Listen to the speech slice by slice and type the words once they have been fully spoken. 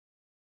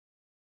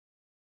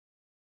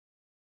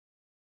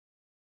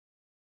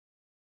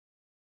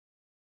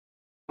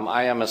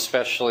I am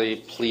especially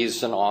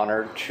pleased and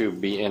honored to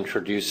be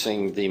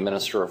introducing the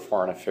Minister of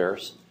Foreign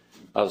Affairs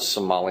of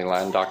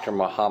Somaliland, Dr.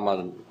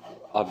 Mohamed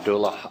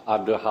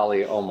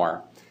Abdullahi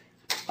Omar.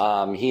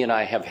 He and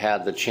I have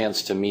had the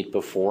chance to meet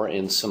before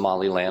in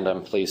Somaliland,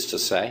 I'm pleased to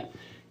say.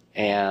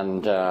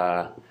 And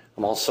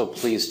I'm also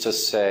pleased to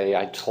say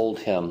I told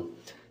him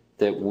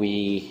that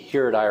we,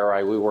 here at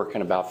IRI, we work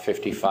in about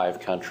 55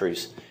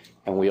 countries,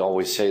 and we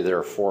always say there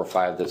are 4 or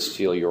 5 that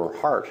steal your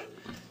heart.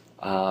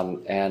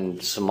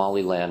 And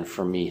Somaliland,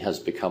 for me, has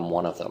become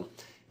one of them.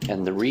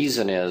 And the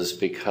reason is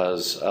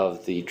because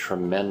of the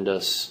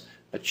tremendous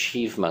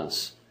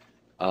achievements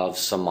of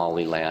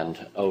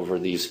Somaliland over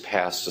these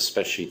past,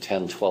 especially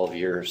 10, 12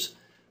 years,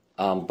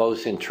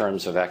 both in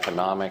terms of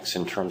economics,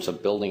 in terms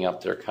of building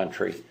up their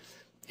country,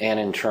 and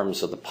in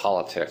terms of the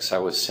politics. I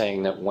was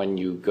saying that when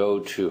you go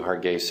to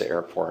Hargeisa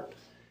Airport,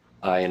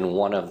 in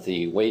one of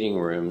the waiting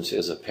rooms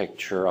is a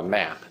picture, a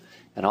map,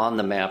 and on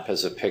the map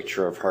is a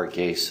picture of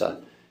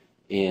Hargeisa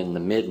in the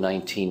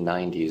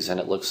mid-1990s, and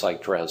it looks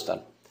like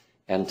Dresden.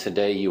 And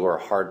today you are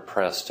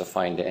hard-pressed to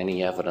find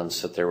any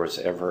evidence that there was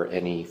ever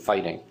any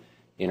fighting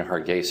in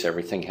Hargeisa.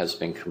 Everything has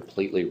been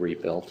completely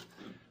rebuilt.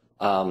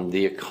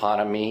 The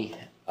economy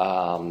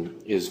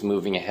is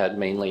moving ahead,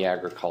 mainly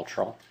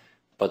agricultural,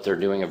 but they're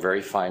doing a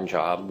very fine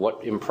job.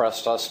 What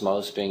impressed us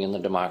most, being in the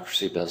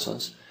democracy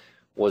business,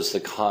 was the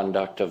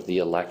conduct of the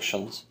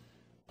elections.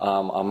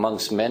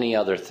 Amongst many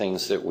other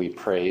things that we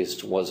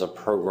praised was a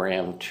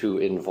program to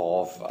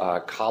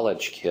involve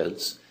college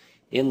kids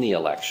in the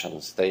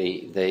elections.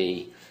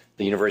 The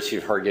University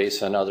of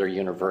Hargeisa and other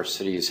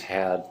universities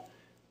had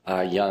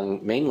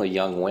mainly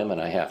young women,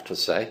 I have to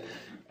say,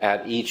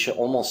 at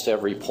almost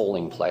every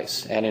polling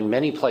place. And in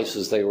many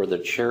places, they were the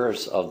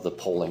chairs of the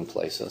polling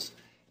places.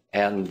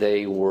 And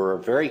they were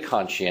very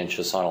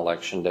conscientious on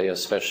election day,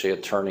 especially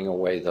at turning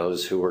away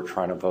those who were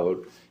trying to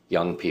vote,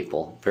 young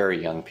people,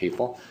 very young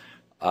people,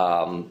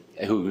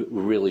 who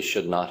really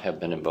should not have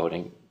been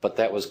voting. But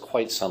that was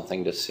quite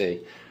something to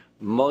see.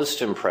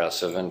 Most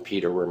impressive, and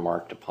Peter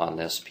remarked upon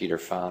this, Peter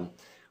found,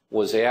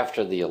 was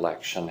after the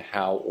election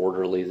how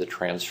orderly the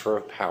transfer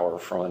of power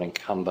from an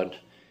incumbent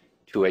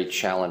to a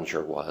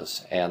challenger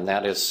was. And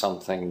that is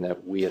something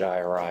that we at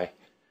IRI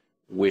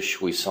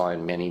wish we saw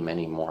in many,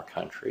 many more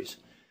countries.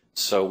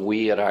 So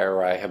we at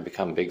IRI have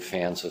become big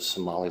fans of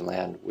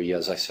Somaliland. We,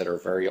 as I said, are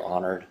very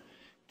honored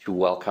to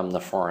welcome the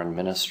foreign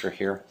minister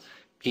here.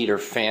 Peter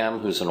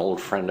Pham, who's an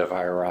old friend of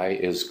IRI,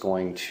 is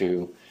going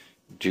to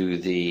do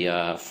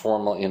the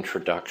formal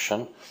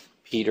introduction.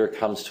 Peter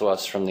comes to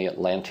us from the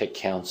Atlantic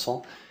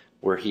Council,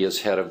 where he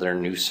is head of their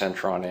new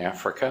Center on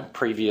Africa.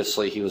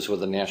 Previously, he was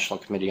with the National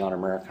Committee on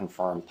American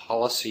Foreign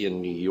Policy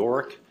in New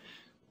York.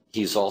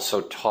 He's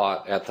also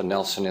taught at the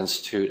Nelson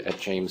Institute at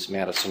James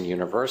Madison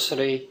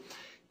University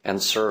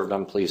and served,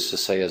 I'm pleased to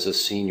say, as a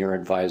senior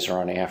advisor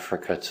on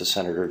Africa to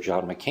Senator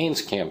John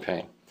McCain's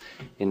campaign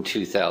in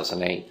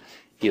 2008.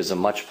 He is a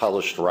much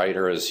published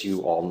writer, as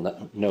you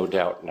all no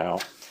doubt know,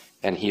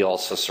 and he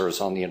also serves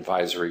on the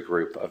advisory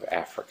group of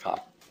AFRICOM.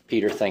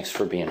 Peter, thanks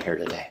for being here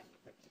today.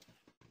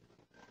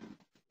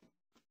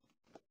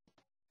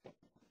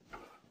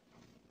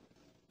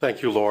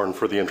 Thank you, Lauren,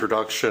 for the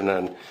introduction,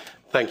 and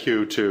thank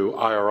you to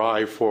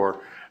IRI for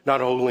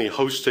not only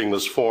hosting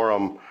this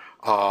forum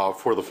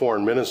for the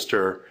foreign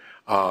minister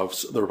of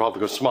the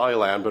Republic of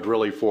Somaliland, but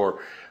really for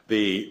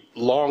the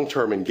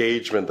long-term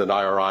engagement that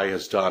IRI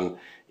has done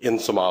in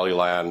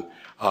Somaliland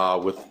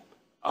with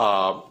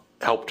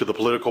help to the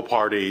political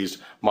parties,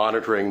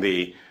 monitoring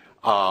the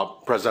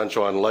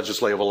presidential and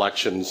legislative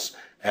elections,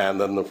 and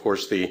then, of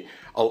course, the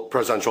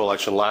presidential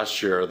election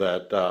last year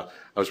that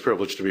I was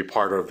privileged to be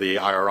part of the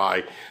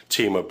IRI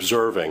team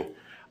observing.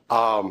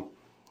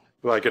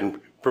 If I can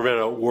permit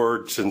a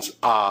word, since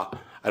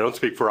I don't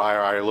speak for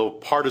IRI, a little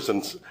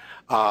partisan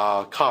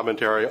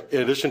commentary.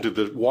 In addition to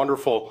the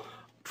wonderful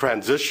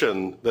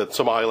transition that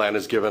Somaliland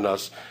has given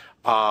us,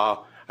 I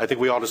think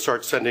we ought to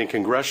start sending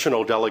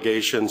congressional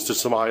delegations to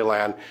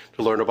Somaliland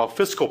to learn about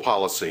fiscal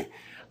policy.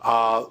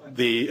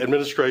 The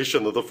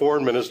administration that the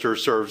foreign minister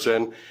serves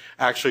in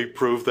actually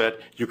proved that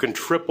you can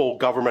triple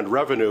government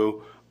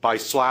revenue by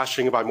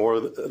slashing by more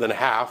than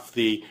half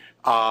the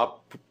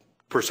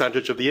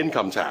percentage of the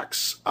income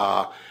tax.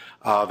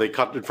 They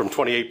cut it from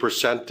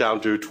 28%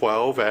 down to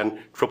 12% and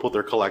tripled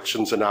their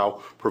collections and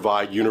now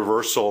provide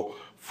universal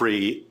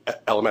free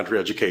elementary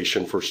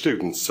education for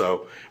students.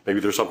 So maybe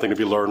there's something to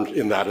be learned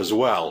in that as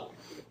well.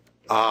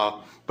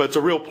 But it's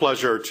a real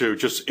pleasure to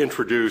just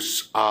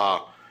introduce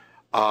Mohamed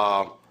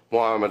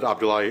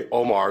Abdullahi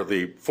Omar,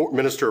 the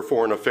Minister of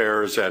Foreign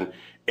Affairs and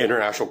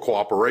International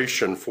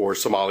Cooperation for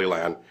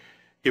Somaliland.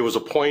 He was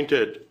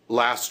appointed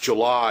last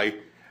July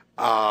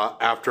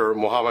after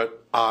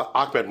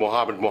Ahmed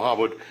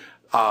Mohamed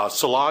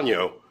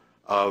Solano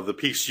of the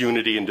Peace,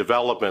 Unity and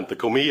Development, the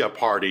Comia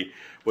Party,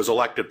 was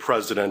elected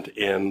president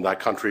in that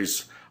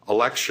country's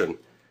election.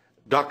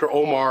 Dr.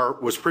 Omar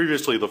was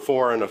previously the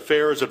foreign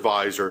affairs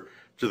advisor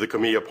to the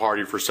Comia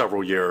Party for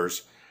several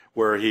years,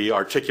 where he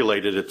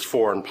articulated its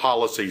foreign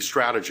policy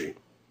strategy.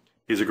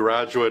 He's a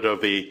graduate of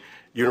the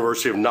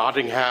University of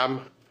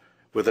Nottingham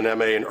with an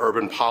MA in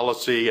Urban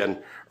Policy and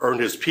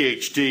earned his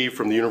PhD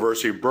from the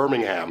University of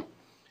Birmingham.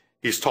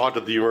 He's taught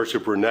at the University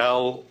of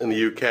Brunel in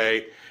the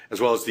UK,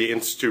 as well as the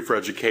Institute for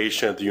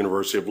Education at the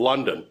University of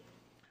London.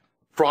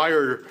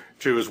 Prior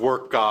to his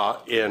work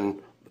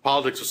in the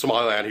politics of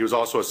Somaliland, he was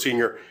also a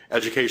senior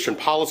education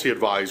policy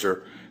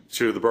advisor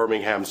to the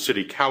Birmingham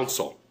City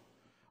Council.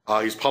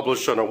 He's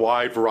published on a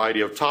wide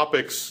variety of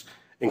topics,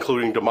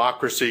 including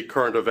democracy,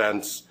 current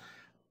events,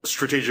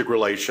 strategic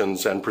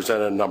relations, and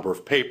presented a number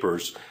of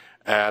papers.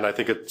 And I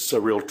think it's a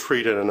real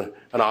treat and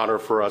an honor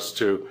for us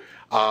to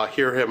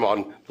hear him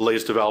on the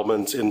latest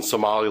developments in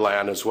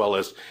Somaliland, as well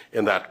as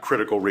in that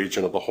critical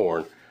region of the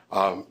Horn.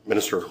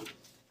 Minister.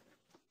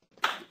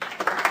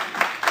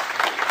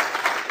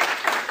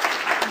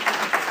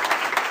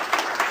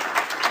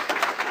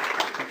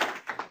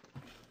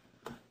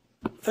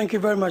 Thank you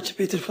very much,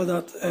 Peter, for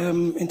that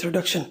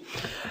introduction.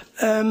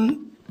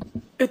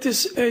 It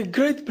is a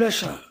great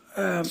pleasure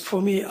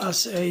for me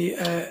as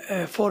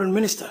a foreign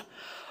minister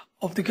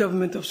of the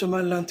government of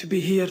Somaliland to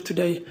be here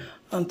today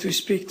and to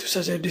speak to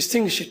such a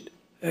distinguished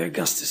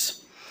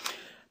guests.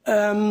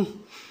 I'm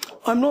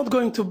not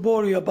going to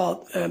bore you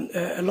about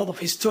a lot of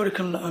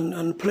historical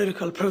and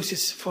political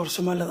process for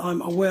Somaliland.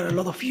 I'm aware a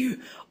lot of you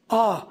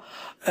are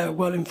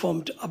well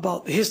informed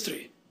about the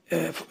history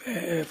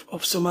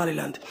of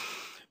Somaliland.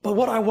 But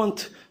what I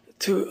want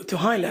to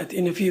highlight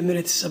in a few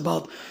minutes is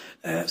about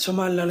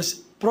Somaliland's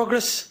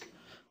progress,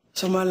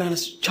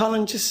 Somaliland's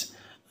challenges,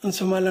 and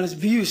Somaliland's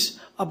views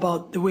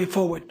about the way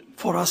forward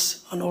for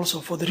us and also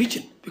for the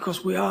region,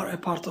 because we are a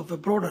part of a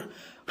broader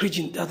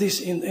region that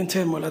is in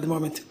turmoil at the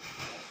moment.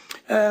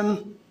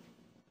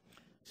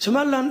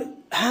 Somaliland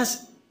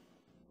has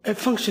a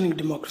functioning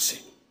democracy.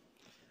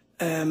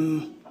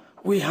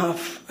 We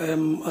have,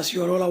 as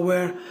you are all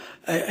aware,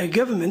 a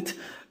government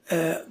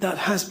that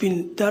has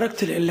been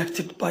directly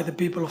elected by the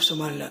people of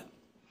Somaliland.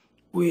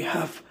 We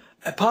have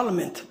a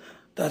parliament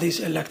that is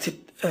elected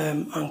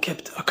and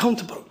kept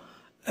accountable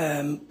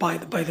by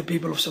the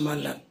people of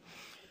Somaliland.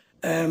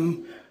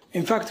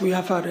 In fact, we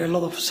have had a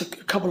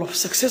couple of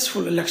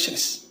successful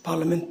elections,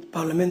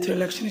 parliamentary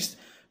elections,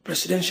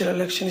 presidential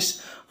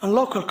elections, and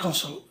local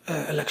council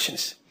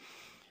elections.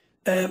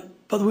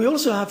 But we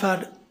also have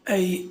had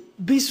a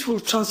peaceful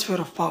transfer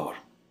of power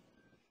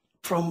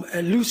from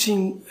a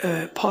losing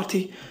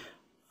party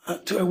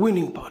to a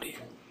winning party.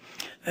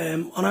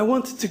 And I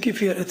wanted to give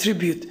here a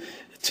tribute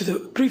to the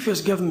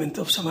previous government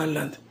of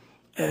Somaliland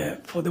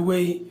for the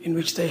way in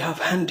which they have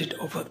handed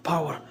over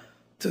power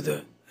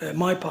to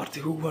my party,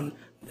 who won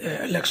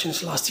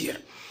elections last year.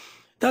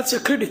 That's a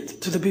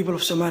credit to the people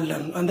of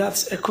Somaliland, and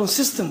that's a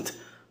consistent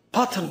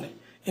pattern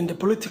in the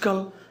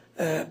political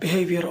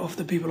behavior of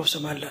the people of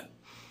Somaliland.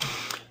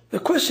 The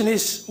question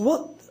is,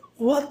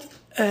 what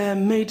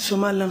made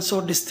Somaliland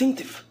so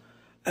distinctive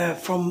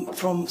from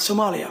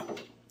Somalia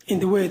in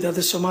the way that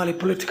the Somali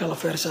political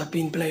affairs have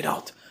been played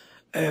out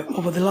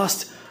over the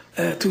last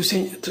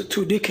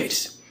two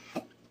decades?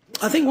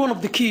 I think one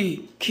of the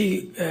key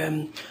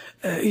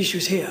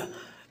issues here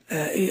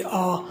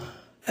are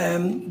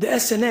the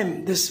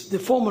SNM, the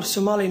former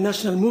Somali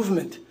national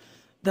movement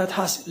that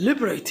has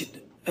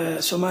liberated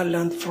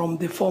Somaliland from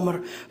the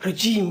former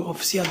regime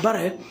of Siad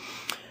Barre,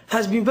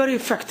 has been very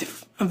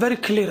effective and very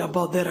clear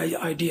about their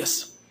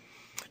ideas.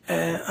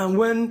 And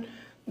when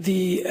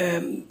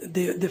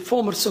the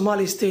former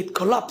Somali state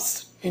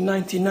collapsed in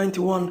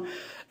 1991,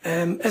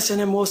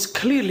 SNM was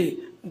clearly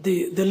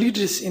the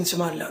leaders in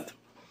Somaliland.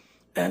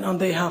 And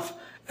they have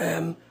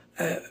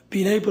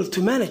been able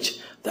to manage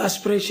the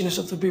aspirations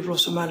of the people of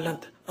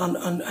Somaliland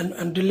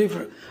and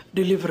deliver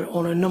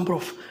on a number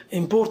of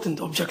important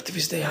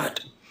objectives they had.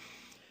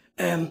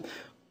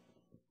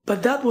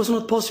 But that was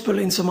not possible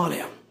in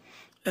Somalia.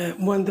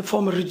 When the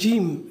former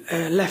regime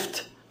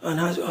left and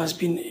has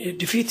been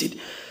defeated,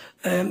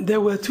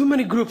 there were too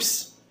many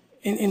groups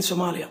in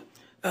Somalia.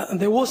 And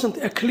there wasn't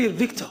a clear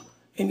victor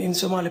in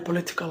Somali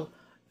political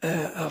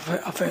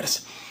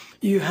affairs.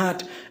 You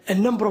had a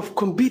number of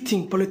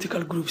competing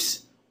political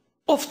groups,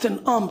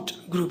 often armed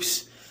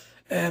groups,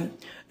 and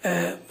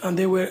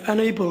they were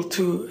unable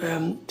to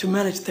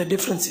manage their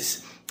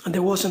differences, and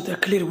there wasn't a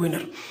clear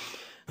winner.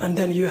 And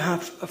then you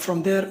have,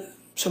 from there,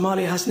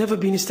 Somalia has never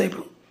been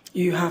stable.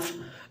 You have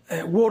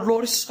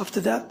warlords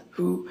after that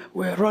who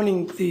were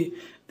running the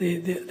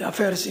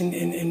affairs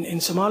in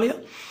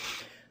Somalia.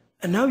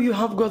 And now you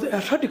have got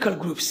radical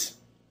groups,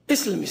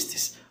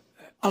 Islamists,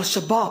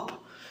 Al-Shabaab,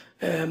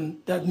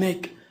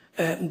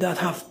 that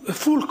have a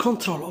full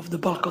control of the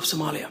bulk of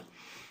Somalia.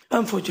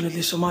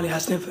 Unfortunately, Somalia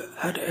has never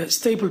had a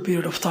stable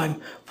period of time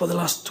for the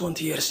last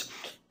 20 years.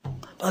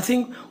 I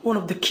think one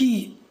of the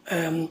key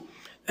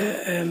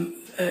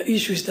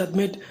issues that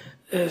made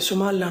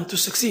Somaliland to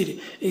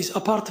succeed is,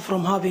 apart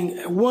from having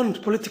one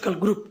political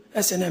group,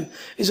 SNM,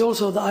 is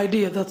also the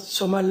idea that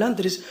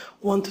Somalilanders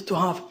want to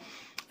have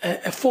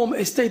form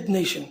a state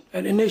nation,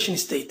 a nation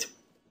state.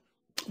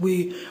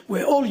 We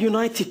were all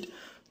united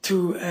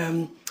to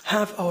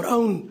have our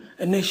own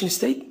nation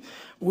state.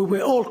 we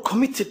were all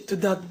committed to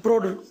that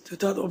broader, to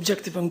that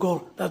objective and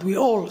goal that we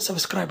all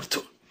subscribe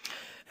to.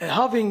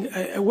 Having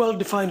a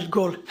well-defined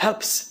goal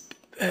helps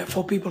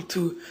for people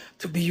to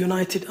be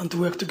united and to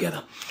work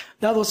together.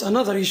 That was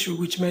another issue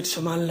which made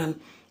Somaliland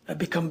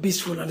become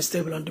peaceful and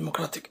stable and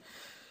democratic.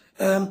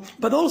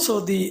 But also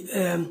the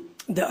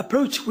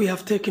approach we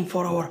have taken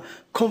for our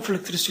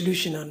conflict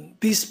resolution and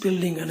peace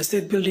building and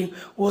state building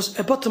was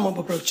a bottom-up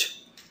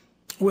approach,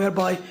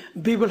 whereby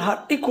people had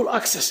equal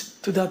access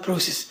to that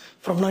process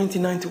from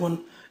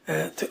 1991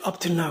 up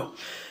to now.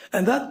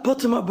 And that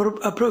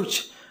bottom-up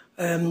approach,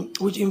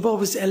 which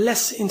involves a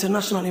less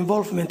international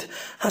involvement,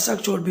 has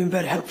actually been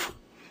very helpful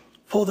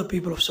for the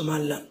people of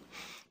Somaliland.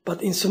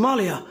 But in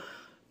Somalia,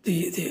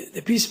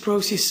 the peace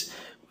process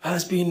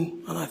has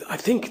been, and I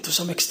think to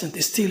some extent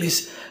it still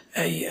is,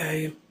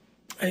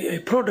 a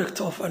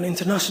product of an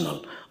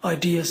international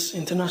ideas,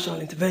 international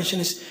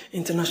interventions,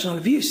 international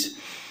views.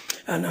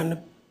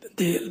 And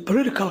the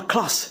political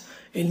class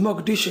in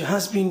Mogadishu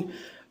has been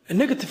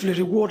negatively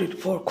rewarded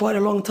for quite a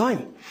long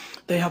time.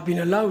 They have been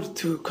allowed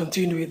to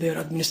continue with their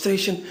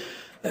administration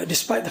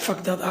despite the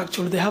fact that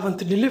actually they haven't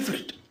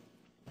delivered.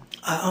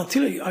 I'll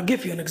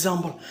give you an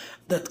example.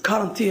 That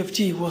current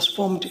TFG was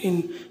formed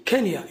in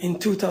Kenya in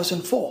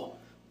 2004.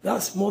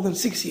 That's more than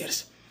 6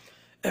 years.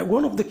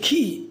 One of the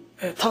key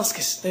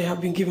tasks they have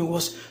been given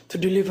was to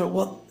deliver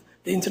what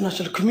the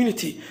international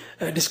community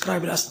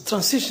described as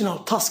transitional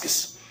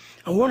tasks.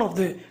 And one of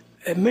the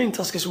main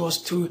tasks was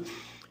to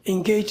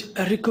engage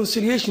a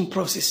reconciliation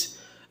process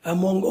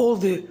among all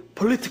the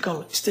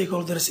political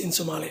stakeholders in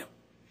Somalia.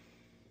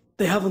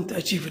 They haven't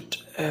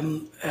achieved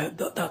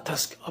that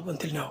task up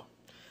until now.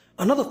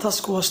 Another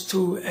task was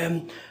to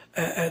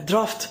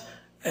draft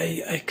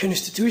a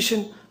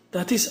constitution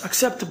that is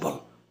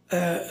acceptable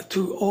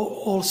to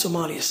all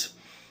Somalis.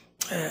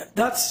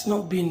 That's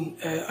not been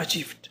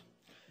achieved.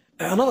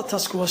 Another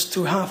task was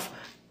to have,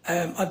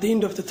 at the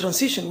end of the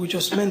transition, which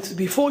was meant to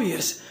be 4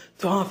 years,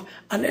 to have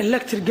an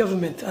elected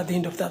government at the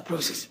end of that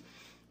process.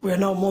 We are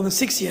now more than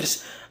 6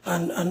 years,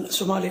 and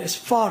Somalia is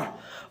far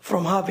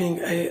from having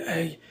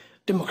a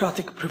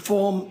democratic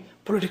reform,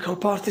 political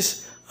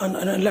parties, and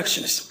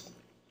elections.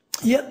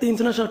 Yet the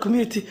international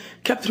community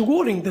kept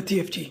rewarding the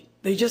TFG.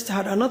 They just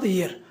had another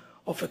year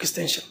of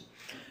extension.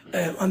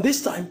 And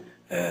this time,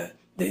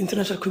 the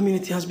international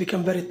community has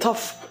become very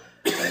tough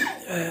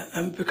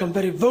and become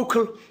very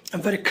vocal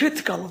and very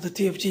critical of the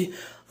TFG.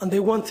 And they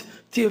want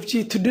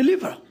TFG to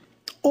deliver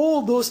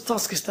all those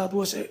tasks that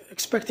was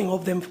expecting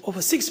of them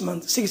over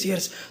 6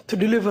 years to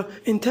deliver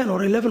in 10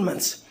 or 11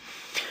 months.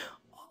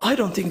 I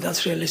don't think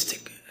that's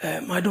realistic.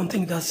 I don't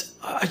think that's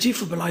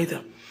achievable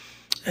either.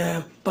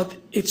 But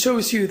it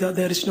shows you that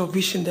there is no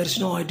vision, there is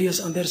no ideas,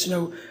 and there is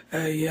no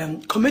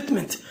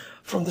commitment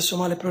from the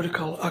Somali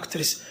political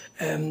actors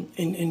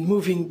in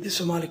moving the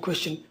Somali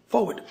question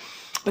forward.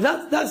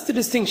 But that's the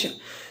distinction.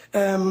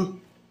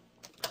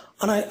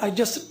 And I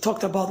just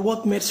talked about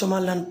what made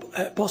Somaliland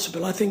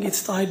possible. I think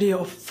it's the idea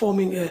of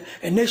forming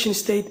a nation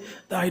state,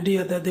 the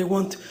idea that they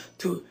want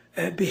to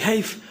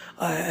behave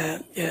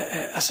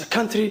as a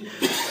country,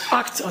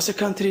 act as a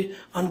country,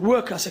 and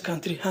work as a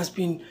country has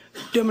been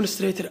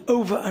demonstrated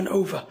over and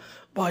over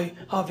by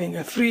having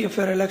a free and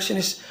fair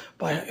elections,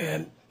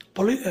 by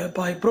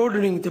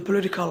broadening the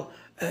political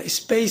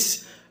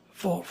space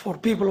for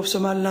people of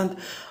Somaliland,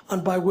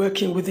 and by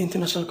working with the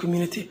international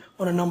community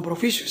on a number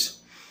of issues.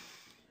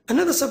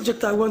 Another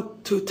subject I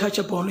want to touch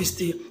upon is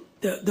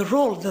the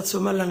role that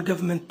Somaliland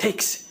government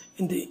takes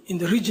in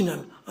the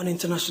regional and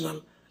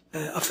international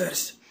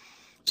affairs.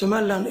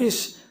 Somaliland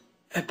is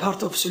a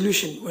part of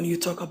solution when you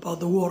talk about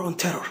the war on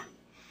terror.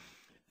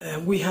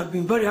 We have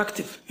been very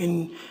active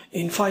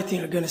in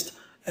fighting against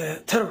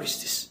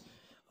terrorists.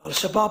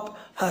 Al-Shabaab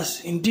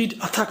has indeed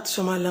attacked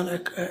Somaliland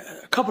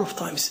a couple of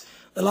times.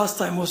 The last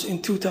time was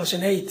in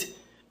 2008,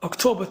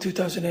 October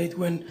 2008,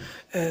 when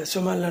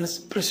Somaliland's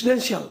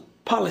presidential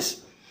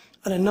palace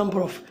and a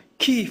number of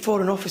key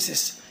foreign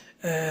offices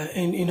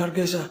in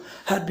Hargeisa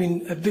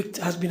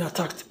has been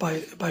attacked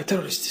by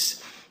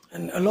terrorists,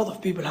 and a lot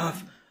of people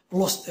have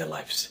lost their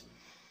lives.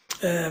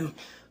 The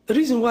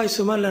reason why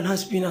Somaliland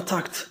has been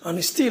attacked and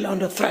is still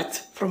under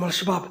threat from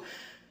Al-Shabaab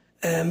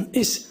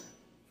is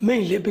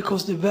mainly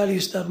because the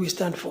values that we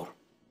stand for,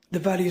 the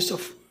values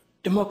of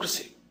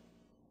democracy,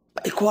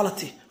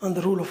 equality, and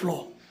the rule of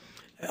law.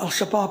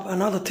 Al-Shabaab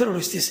and other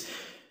terrorists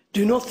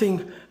do not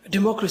think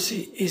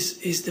democracy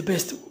is the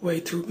best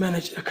way to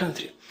manage a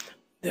country.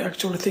 They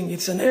actually think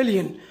it's an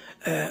alien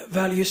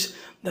values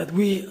that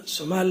we,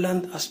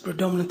 Somaliland, as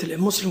predominantly a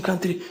Muslim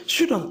country,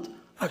 shouldn't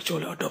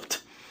actually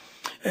adopt.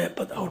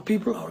 But our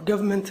people, our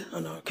government,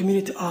 and our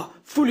community are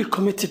fully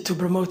committed to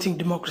promoting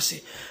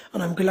democracy.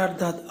 And I'm glad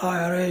that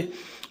IRA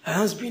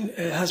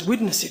has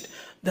witnessed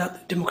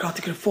that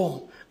democratic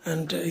reform.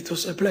 And it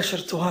was a pleasure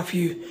to have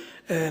you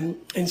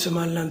in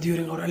Somaliland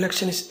during our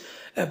elections,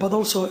 but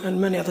also and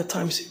many other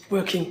times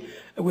working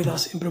with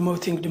us in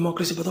promoting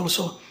democracy, but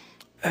also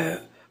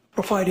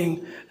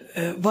providing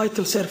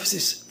vital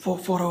services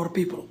for our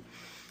people.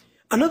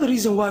 Another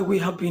reason why we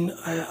have been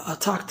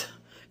attacked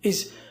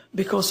is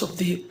because of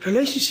the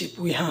relationship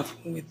we have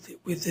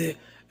with the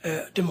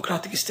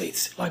democratic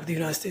states like the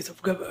United States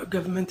of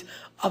government,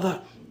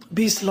 other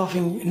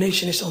peace-loving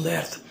nations on the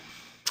earth,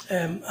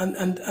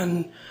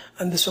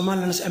 and the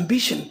Somaliland's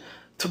ambition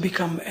to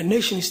become a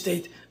nation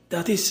state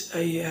that is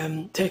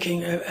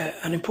taking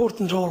an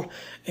important role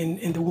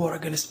in the war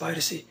against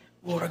piracy,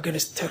 war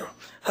against terror,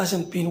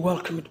 hasn't been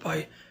welcomed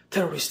by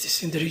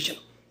terrorists in the region.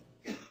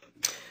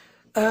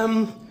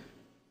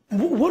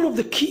 One of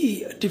the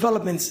key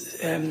developments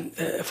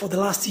for the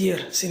last year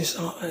since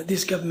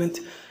this government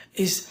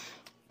is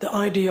the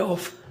idea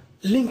of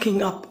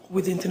linking up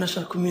with the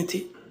international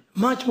community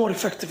much more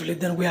effectively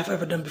than we have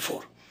ever done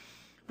before.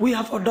 We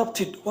have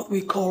adopted what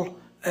we call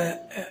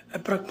a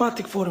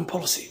pragmatic foreign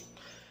policy,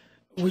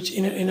 which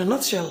in a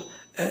nutshell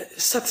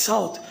sets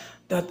out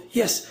that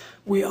yes,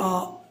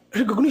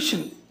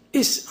 recognition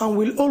is and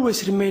will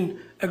always remain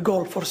a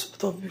goal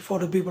for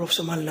the people of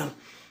Somaliland.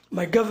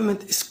 My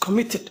government is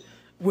committed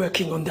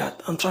working on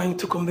that and trying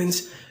to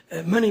convince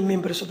many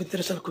members of the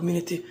international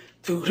community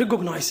to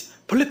recognize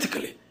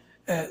politically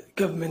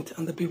government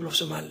and the people of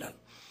Somaliland.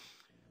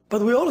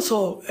 But we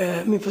also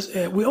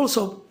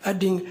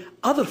adding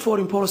other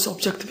foreign policy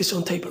objectives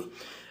on table.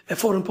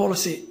 Foreign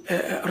policy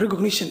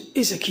recognition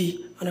is a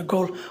key and a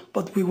goal,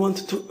 but we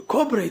want to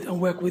cooperate and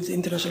work with the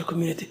international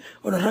community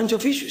on a range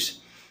of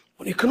issues.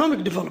 On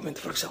economic development,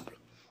 for example.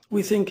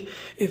 We think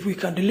if we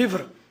can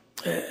deliver,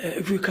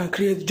 if we can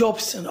create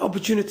jobs and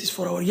opportunities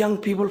for our young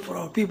people, for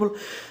our people,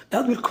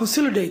 that will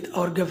consolidate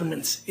our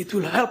governance. It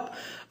will help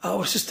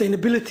our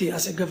sustainability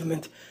as a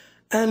government,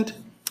 and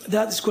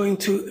that is going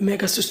to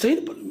make us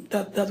sustainable.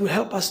 That will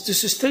help us to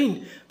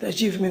sustain the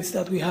achievements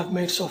that we have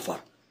made so far.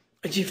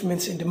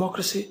 Achievements in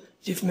democracy,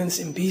 achievements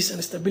in peace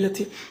and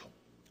stability,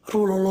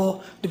 rule of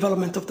law,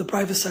 development of the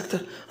private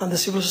sector and the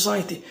civil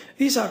society.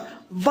 These are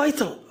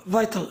vital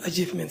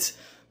achievements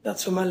that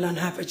Somaliland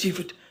have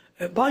achieved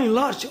by and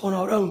large on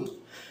our own.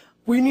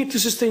 We need to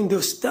sustain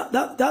those.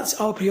 That's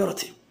our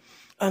priority.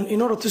 And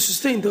in order to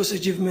sustain those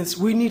achievements,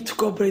 we need to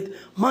cooperate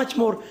much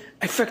more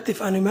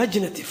effective and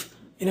imaginative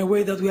in a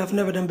way that we have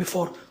never done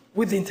before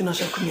with the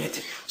international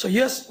community. So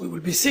yes, we will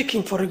be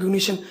seeking for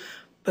recognition,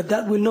 but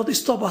that will not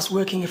stop us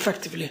working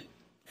effectively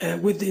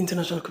with the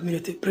international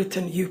community,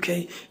 Britain,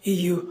 UK,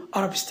 EU,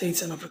 Arab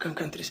states and African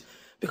countries,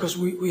 because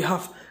we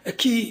have a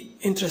key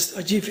interest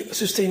in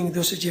sustaining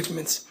those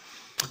achievements.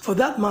 For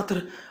that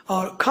matter,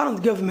 our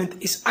current government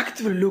is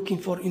actively looking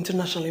for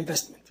international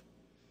investment.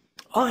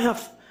 I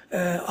have,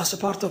 as a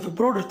part of a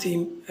broader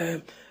team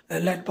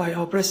led by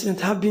our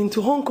president, have been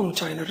to Hong Kong,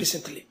 China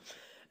recently.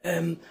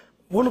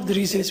 One of the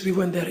reasons we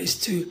went there is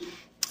to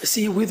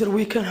see whether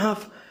we can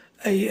have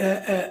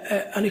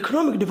an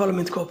economic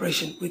development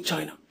cooperation with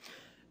China.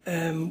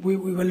 We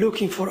were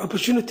looking for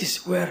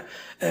opportunities where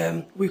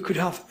we could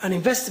have an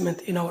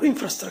investment in our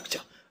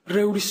infrastructure,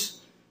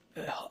 roads,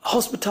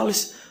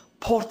 hospitals,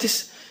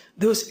 ports,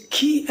 those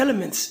key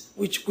elements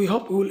which we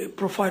hope will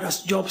provide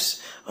us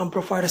jobs and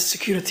provide us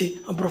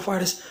security and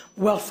provide us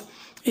wealth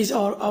is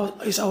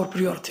our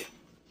priority.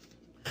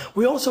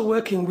 We're also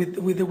working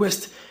with the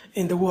West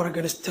in the war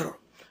against terror,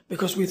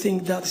 because we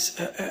think that's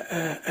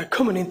a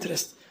common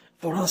interest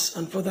for us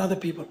and for the other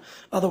people.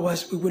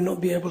 Otherwise, we will not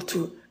be able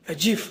to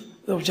achieve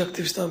the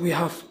objectives that we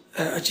have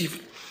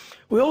achieved.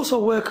 We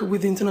also work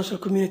with the international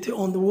community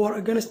on the war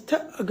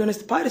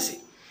against piracy.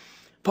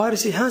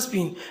 Piracy has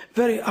been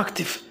very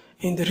active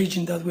in the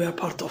region that we are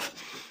part of.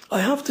 I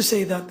have to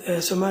say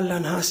that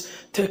Somaliland has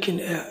taken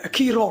a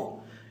key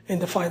role in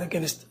the fight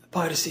against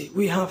piracy.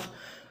 We have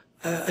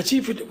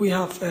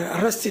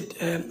arrested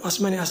as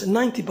many as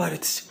 90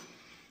 pirates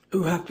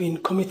who have been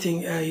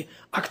committing an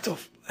act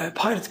of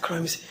pirate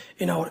crimes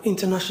in our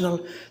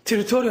international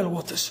territorial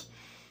waters.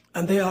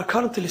 And they are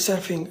currently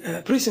serving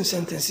prison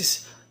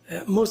sentences,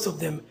 most of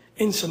them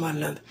in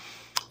Somaliland.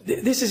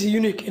 This is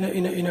unique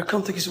in a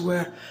context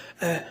where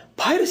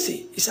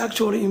piracy is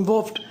actually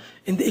involved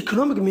in the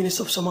economic means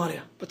of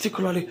Somalia,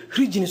 particularly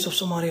regions of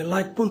Somalia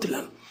like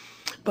Puntland.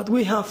 But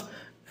we have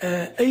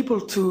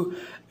able to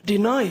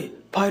deny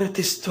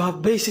pirates to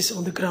have bases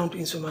on the ground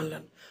in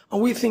Somaliland.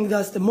 And we think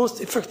that's the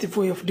most effective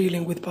way of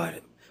dealing with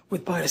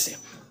piracy,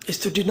 is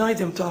to deny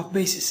them to have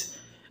bases,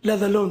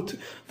 let alone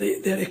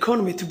their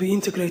economy to be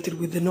integrated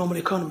with the normal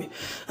economy.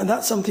 And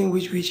that's something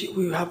which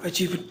we have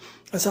achieved,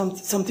 and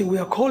something we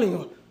are calling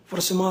on for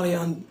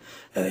Somalia, and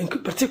in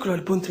particular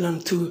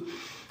Puntland, to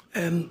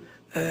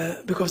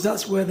because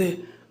that's where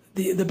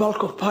the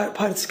bulk of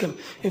pirates come.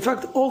 In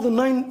fact, all the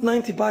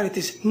 90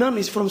 pirates, none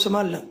is from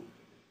Somaliland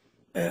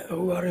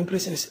who are in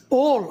prisons.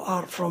 All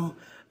are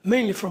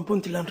mainly from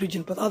Puntland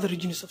region, but other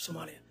regions of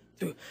Somalia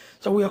too.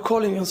 So we are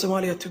calling on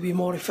Somalia to be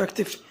more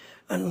effective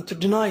and to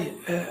deny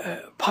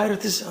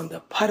pirates and the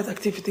pirate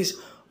activities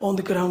on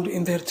the ground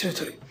in their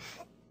territory.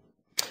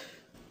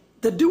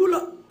 The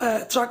dual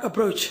track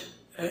approach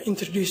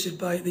introduced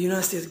by the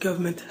United States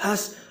government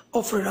has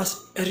offered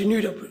us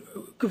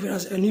given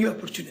us a new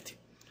opportunity.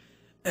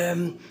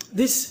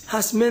 This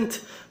has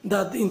meant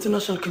that the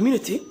international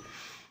community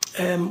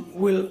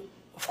will,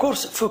 of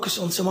course, focus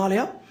on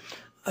Somalia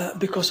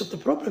because of the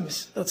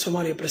problems that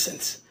Somalia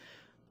presents.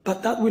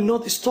 But that will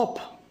not stop,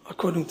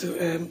 according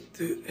to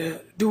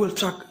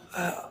dual-track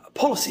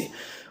policy,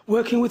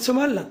 working with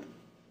Somaliland.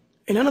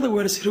 In other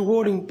words,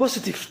 rewarding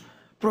positive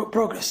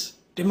progress,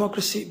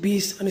 democracy,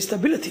 peace, and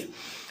stability.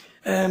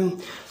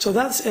 So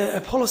that's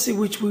a policy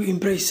which we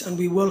embrace, and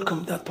we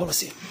welcome that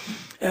policy.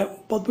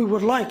 But we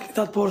would like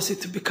that policy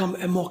to become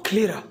a more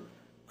clearer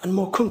and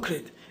more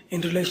concrete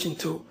in relation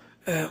to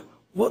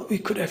what we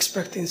could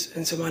expect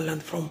in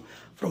Somaliland from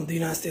the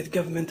United States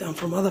government and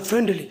from other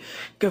friendly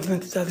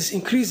governments that is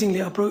increasingly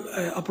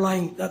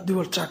applying that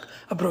dual-track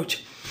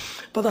approach.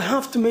 But I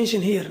have to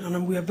mention here,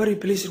 and we are very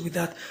pleased with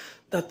that,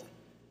 that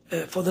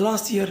for the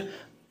last year,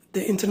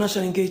 the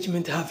international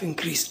engagement have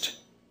increased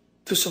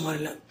to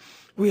Somaliland.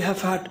 We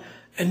have had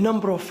a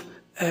number of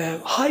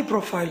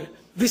high-profile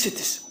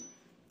visitors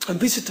and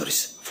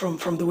visitors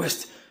from the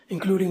West,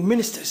 including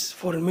ministers,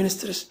 foreign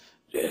ministers,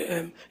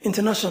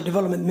 international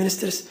development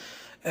ministers,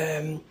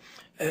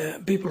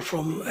 people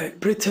from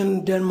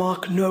Britain,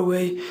 Denmark,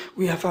 Norway.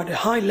 We have had a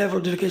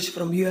high-level delegation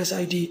from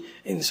USAID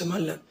in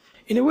Somaliland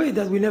in a way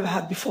that we never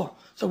had before.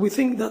 So we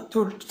think that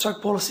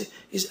dual-track policy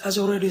has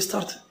already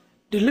started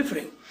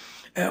delivering.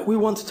 We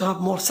want to have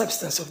more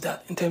substance of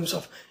that in terms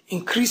of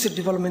increased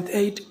development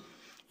aid,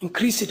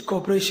 increased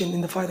cooperation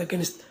in the fight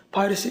against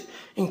piracy,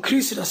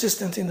 increased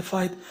assistance in the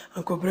fight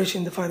and cooperation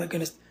in the fight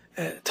against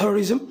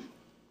terrorism.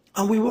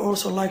 And we would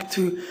also like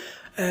to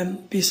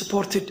be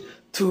supported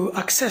to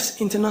access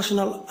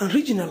international and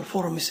regional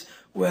forums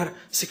where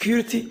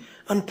security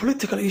and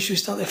political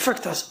issues that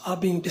affect us are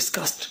being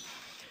discussed.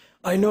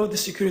 I know the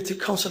Security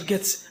Council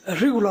gets a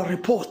regular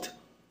report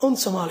on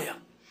Somalia.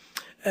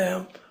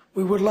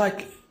 We would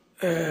like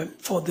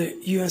for the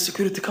UN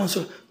Security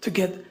Council to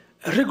get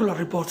regular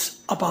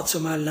reports about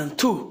Somaliland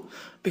too,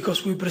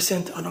 because we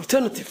present an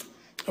alternative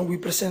and we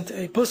present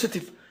a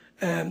positive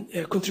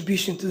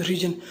contribution to the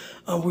region,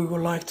 and we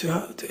would like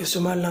to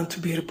Somaliland to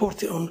be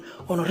reported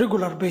on a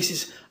regular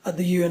basis at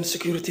the UN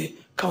Security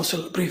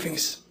Council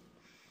briefings.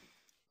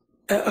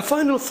 A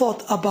final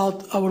thought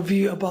about our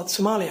view about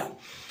Somalia.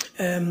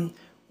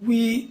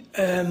 We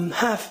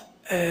have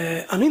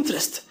an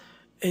interest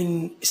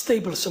in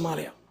stable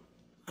Somalia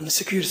and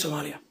secure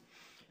Somalia.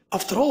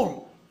 After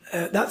all,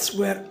 that's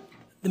where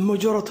the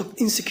majority of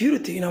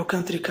insecurity in our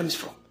country comes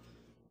from.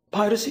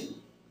 Piracy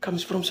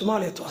comes from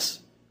Somalia to us.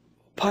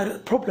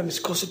 Problem is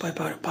caused by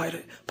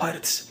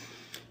pirates.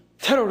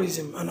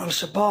 Terrorism and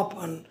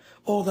Al-Shabaab and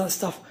all that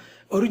stuff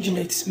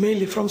originates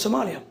mainly from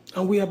Somalia,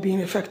 and we are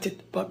being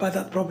affected by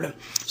that problem.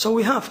 So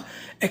we have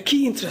a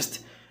key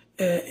interest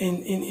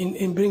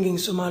in bringing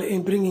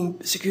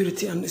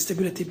security and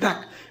stability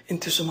back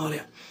into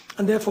Somalia,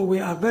 and therefore we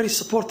are very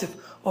supportive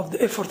of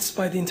the efforts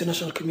by the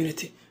international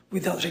community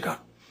with that regard.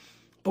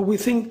 But we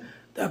think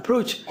the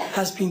approach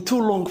has been too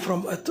long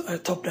from a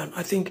top down.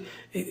 I think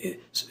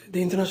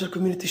the international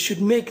community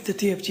should make the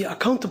TFG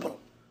accountable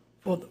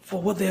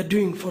for what they are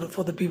doing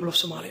for the people of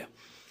Somalia.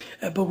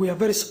 But we are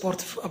very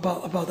supportive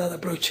about that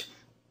approach.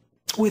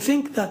 We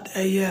think that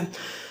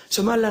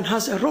Somaliland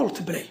has a role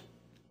to play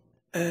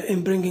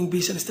in bringing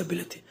peace and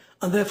stability,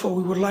 and therefore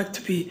we would like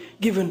to be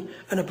given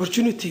an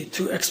opportunity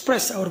to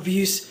express our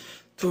views,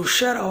 to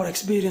share our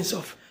experience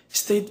of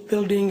state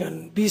building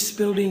and peace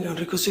building and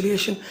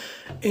reconciliation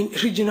in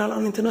regional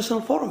and international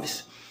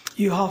forums.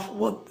 You have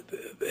what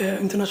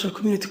international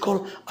community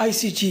call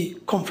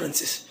ICG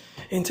conferences,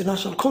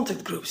 international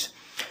contact groups.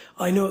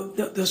 I know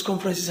that those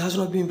conferences has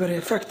not been very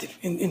effective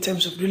in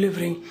terms of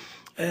delivering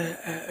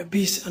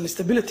peace and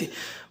stability,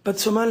 but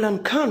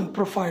Somaliland can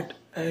provide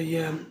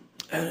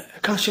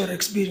can share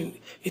experience.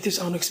 It is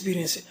our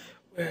experience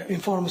in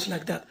forums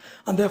like that,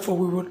 and therefore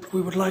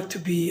we would like to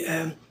be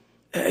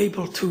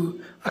able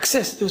to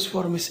access those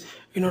forums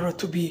in order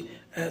to be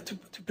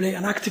to play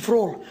an active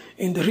role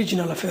in the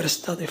regional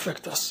affairs that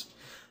affect us.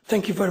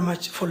 Thank you very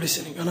much for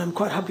listening, and I'm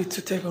quite happy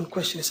to take on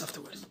questions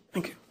afterwards.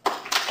 Thank you.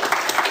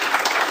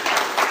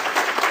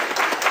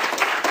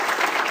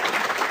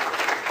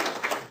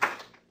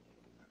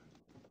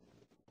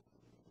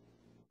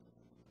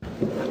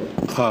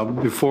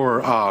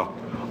 Before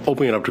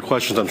opening it up to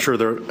questions, I'm sure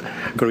there are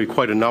going to be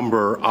quite a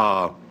number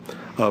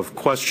of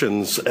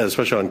questions,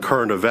 especially on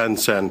current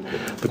events and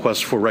the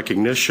quest for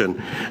recognition.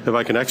 If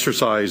I can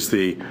exercise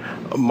the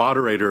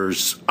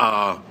moderator's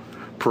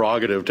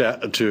prerogative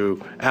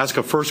to ask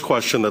a first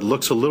question that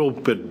looks a little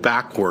bit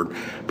backward,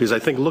 because I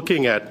think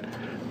looking at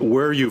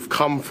where you've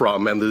come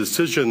from and the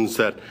decisions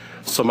that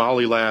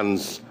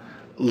Somaliland's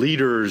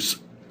leaders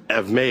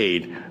have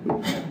made,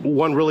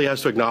 one really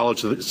has to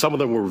acknowledge that some of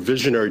them were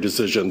visionary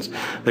decisions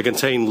that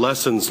contain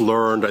lessons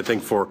learned, I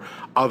think, for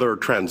other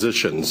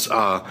transitions.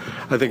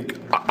 I think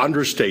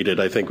understated,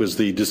 I think, was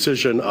the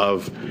decision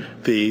of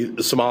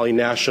the Somali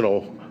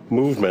national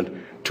movement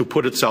to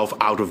put itself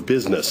out of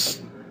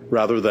business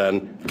rather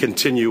than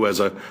continue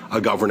as a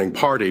governing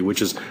party,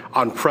 which is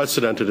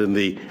unprecedented in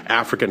the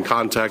African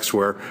context,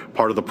 where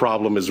part of the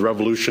problem is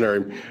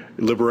revolutionary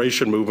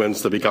liberation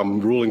movements that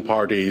become ruling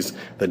parties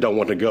that don't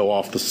want to go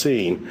off the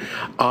scene.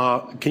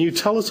 Can you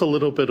tell us a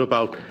little bit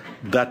about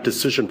that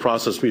decision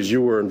process, because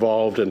you were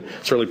involved, and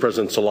certainly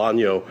President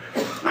Solano,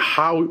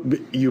 how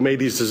you made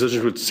these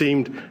decisions which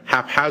seemed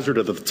haphazard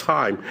at the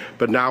time,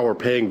 but now are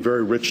paying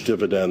very rich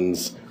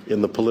dividends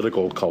in the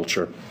political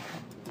culture?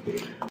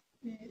 That's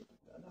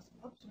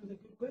absolutely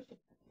good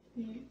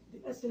question. The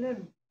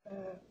SNM,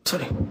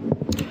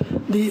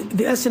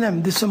 the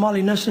SNM, the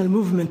Somali National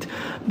Movement,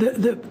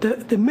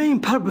 the main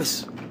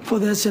purpose for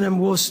the SNM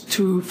was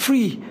to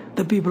free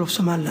the people of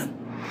Somaliland.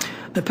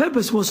 The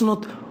purpose was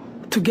not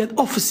to get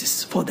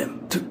offices for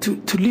them,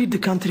 to lead the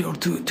country or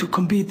to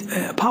compete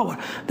power.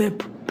 The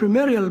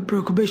primary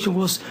preoccupation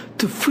was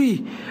to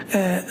free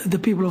the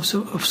people of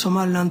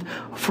Somaliland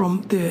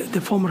from the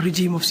former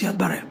regime of Siad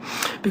Barre,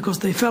 because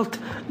they felt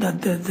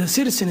that the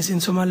citizens in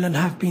Somaliland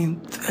have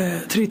been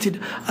treated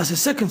as a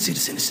second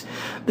citizens.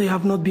 They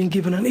have not been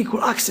given an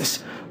equal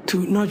access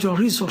to natural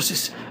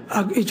resources,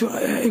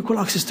 equal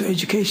access to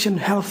education,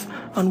 health,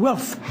 and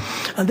wealth.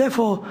 And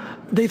therefore,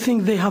 they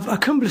think they have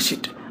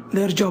accomplished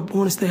their job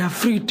once they have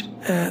freed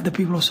the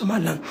people of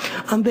Somaliland.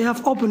 And they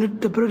have opened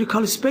the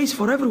political space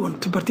for everyone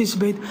to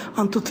participate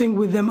and to think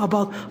with them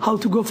about how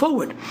to go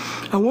forward.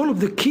 And one of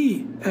the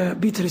key,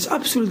 Peter is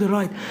absolutely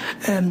right,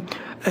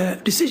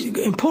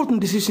 important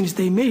decisions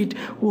they made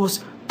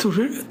was to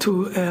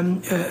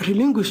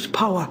relinquish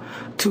power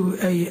to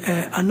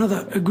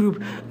another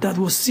group that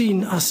was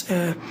seen as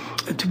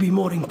to be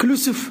more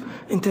inclusive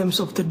in terms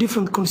of the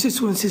different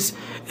constituencies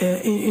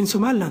in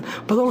Somaliland,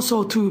 but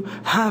also to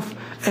have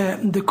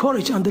the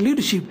courage and the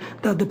leadership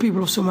that the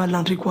people of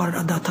Somaliland required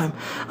at that time.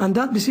 And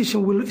that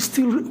decision will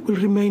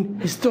remain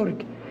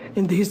historic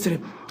in the history.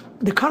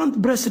 The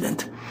current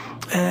president,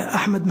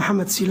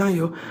 Mohamed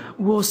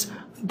was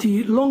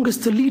the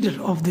longest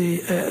leader of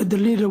the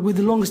leader with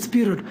the longest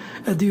period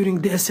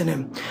during the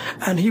SNM,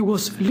 and he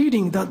was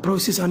leading that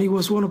process, and he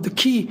was one of the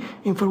key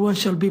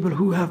influential people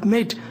who have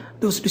made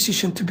those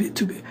decisions to be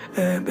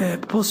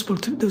possible,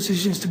 those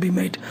decisions to be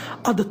made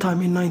at the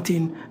time in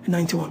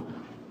 1991.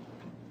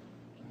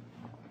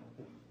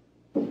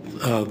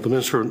 The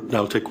minister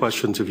now take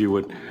questions. If you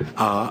would,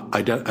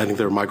 I think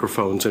there are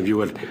microphones. If you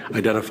would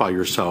identify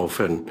yourself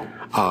and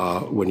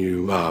when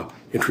you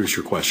introduce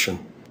your question.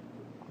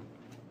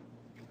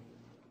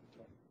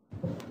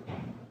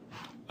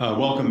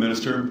 Welcome,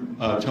 Minister.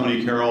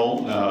 Tony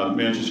Carroll,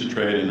 Manchester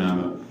Trade, and I'm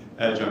an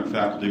adjunct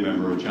faculty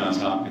member at Johns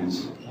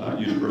Hopkins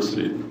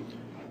University.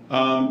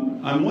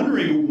 I'm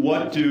wondering,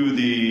 what do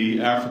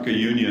the Africa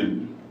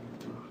Union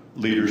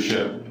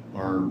leadership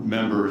or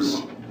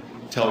members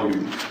tell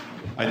you?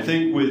 I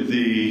think with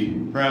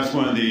perhaps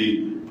one of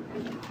the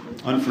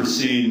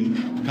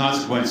unforeseen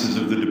consequences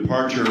of the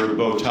departure of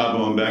both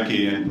Thabo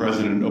Mbeki and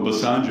President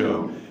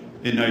Obasanjo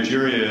in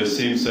Nigeria, it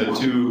seems that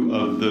two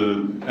of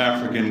the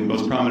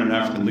most prominent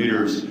African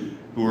leaders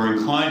who were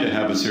inclined to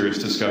have a serious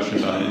discussion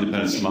about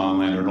independent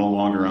Somaliland are no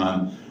longer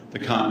on the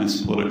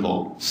continent's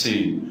political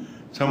scene.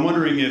 So I'm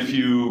wondering if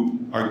you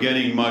are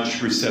getting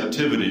much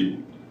receptivity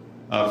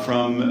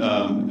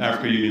from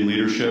Africa Union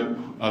leadership,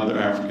 other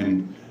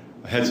African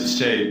heads of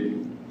state,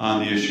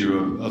 on the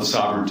issue of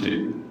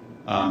sovereignty.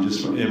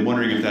 Just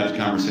wondering if that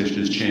conversation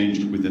has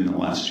changed within the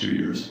last 2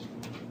 years.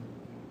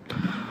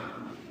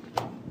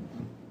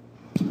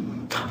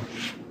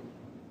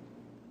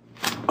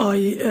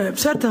 I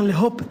certainly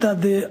hope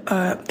that the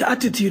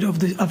attitude of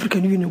the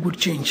African Union would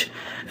change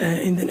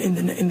in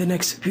the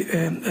next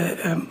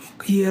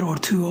year or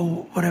two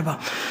or whatever.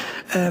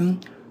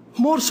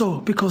 More so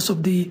because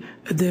of the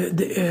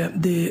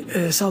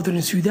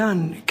Southern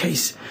Sudan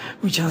case,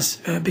 which has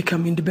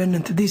become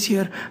independent this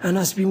year and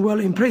has been well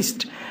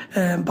embraced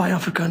by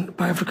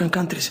African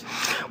countries.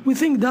 We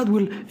think that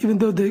will, even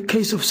though the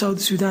case of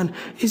South Sudan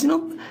is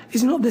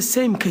not the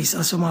same case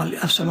as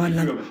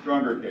Somaliland. You have a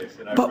stronger case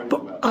than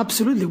but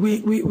absolutely,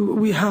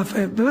 we have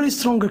a very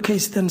stronger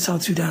case than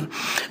South Sudan.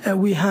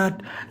 We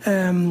had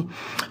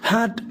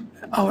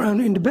our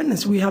own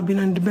independence. We have been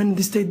an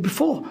independent state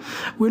before.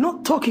 We're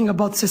not talking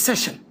about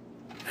secession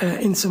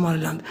in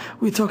Somaliland.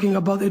 We're talking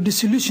about a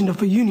dissolution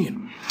of a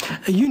union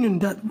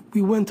that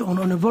we went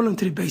on a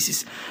voluntary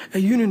basis, a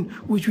union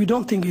which we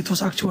don't think it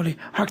was actually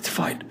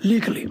rectified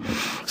legally.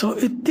 So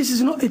it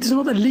is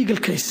not a legal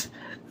case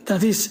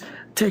that is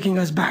taking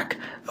us back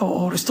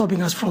or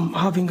stopping us from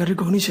having a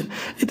recognition.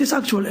 It is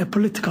actually a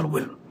political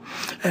will.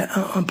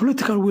 And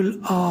political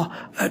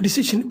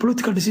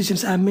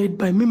decisions are made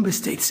by member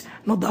states,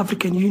 not the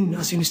African Union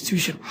as an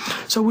institution.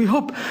 So we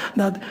hope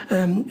that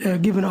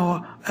given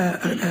our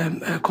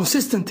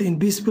consistency in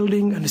peace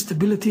building and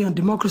stability and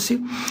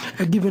democracy,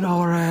 given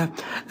our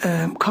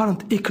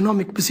current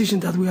economic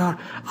position that we are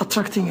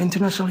attracting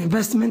international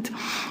investment,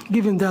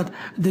 given that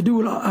the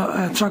dual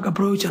track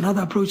approach and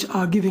other approach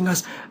are giving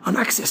us an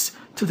access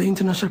to the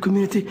international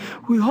community.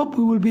 We hope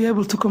we will be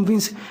able to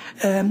convince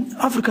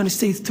African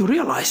states to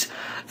realize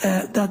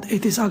that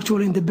it is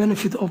actually in the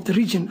benefit of the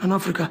region and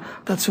Africa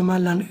that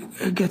Somaliland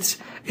gets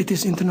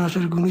its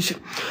international recognition.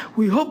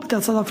 We hope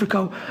that South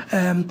Africa,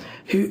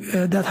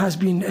 that has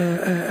been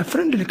a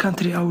friendly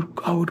country, I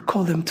would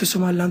call them, to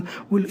Somaliland,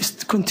 will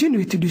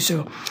continue to do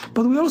so.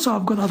 But we also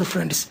have got other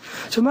friends.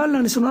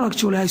 Somaliland is not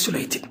actually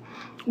isolated.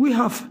 We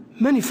have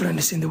many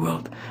friends in the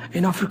world,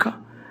 in Africa,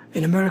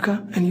 in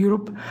America, and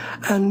Europe,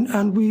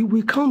 and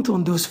we count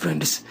on those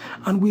friends.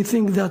 And we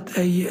think that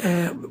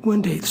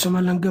one day the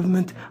Somaliland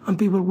government and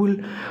people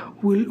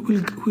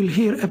will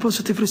hear a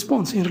positive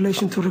response in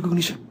relation to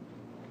recognition.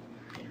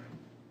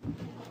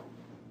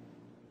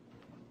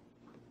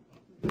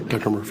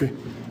 Dr. Murphy.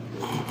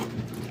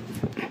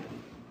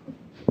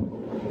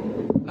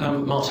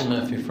 Martin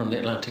Murphy from the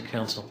Atlantic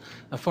Council.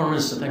 Foreign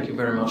Minister, thank you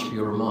very much for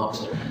your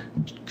remarks.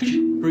 Could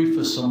you brief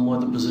us on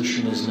what the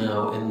position is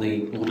now in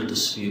the border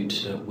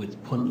dispute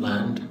with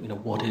Puntland? You know,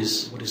 what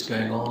is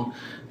going on,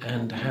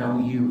 and how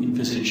you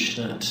envisage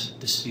that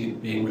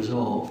dispute being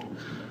resolved?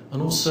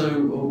 And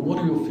also, what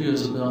are your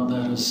fears about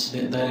that as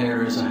that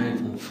area as a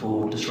haven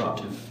for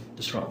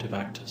disruptive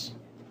actors?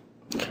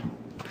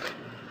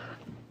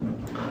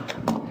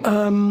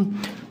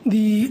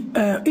 The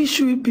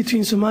issue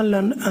between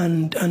Somaliland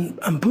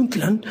and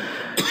Puntland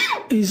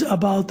is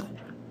about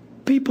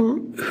people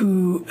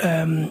who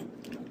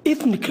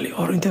ethnically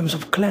or in terms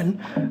of clan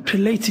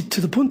related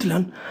to the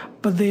Puntland,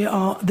 but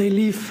they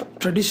live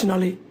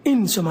traditionally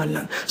in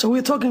Somaliland. So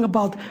we're talking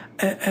about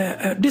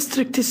a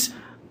district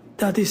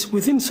that is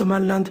within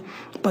Somaliland,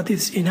 but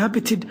it's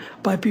inhabited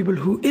by people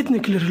who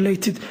ethnically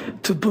related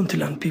to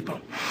Puntland people.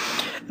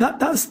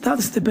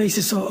 That's the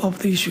basis of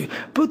the issue.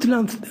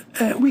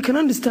 Puntland, we can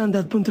understand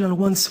that Puntland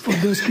wants for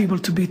those people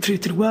to be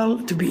treated well,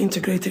 to be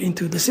integrated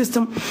into the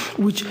system,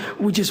 which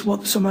is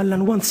what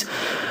Somaliland wants.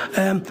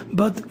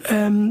 But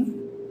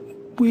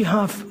we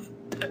have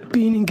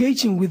been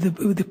engaging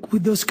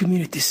with those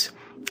communities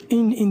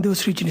in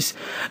those regions,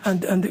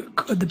 and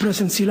the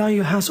President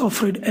Silayo has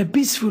offered a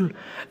peaceful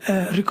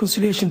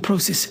reconciliation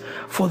process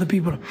for the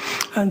people,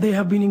 and they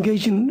have been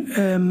engaging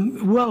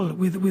well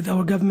with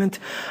our government,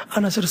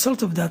 and as a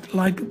result of that,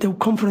 like the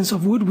conference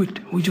of Woodward,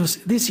 which was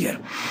this year,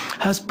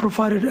 has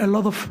provided a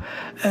lot of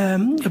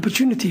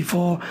opportunity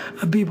for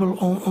people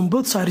on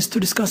both sides to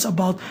discuss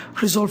about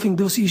resolving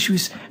those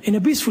issues in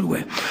a peaceful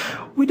way.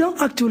 We don't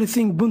actually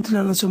think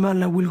Puntland and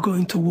Somaliland will go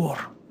into war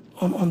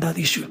on that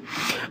issue.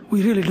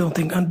 We really don't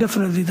think, and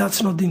definitely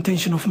that's not the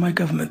intention of my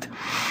government.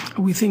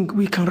 We think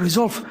we can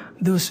resolve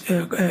those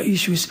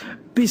issues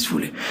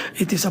peacefully.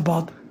 It is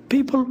about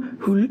people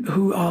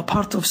who are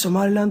part of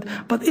Somaliland,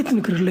 but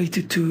ethnically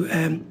related to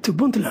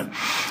Puntland.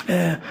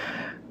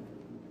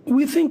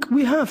 We think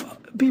we have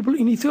people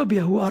in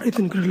Ethiopia who are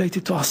ethnically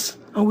related to us,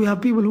 and we have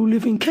people who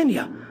live in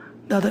Kenya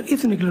that are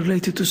ethnically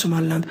related to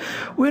Somaliland.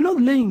 We're not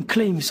laying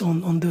claims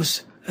on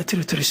those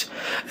territories,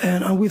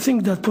 and we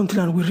think that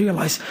Puntland will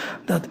realize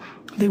that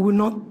they will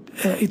not.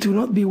 It will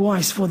not be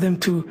wise for them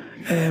to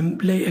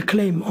lay a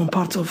claim on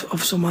part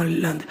of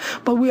Somaliland.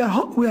 But we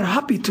are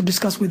happy to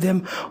discuss with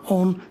them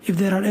on if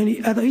there are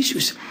any other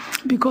issues,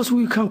 because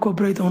we can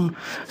cooperate on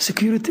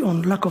security,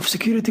 on lack of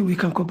security. We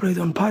can cooperate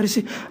on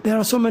piracy. There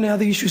are so many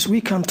other issues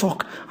we can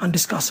talk and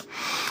discuss.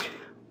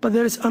 But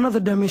there is another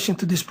dimension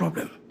to this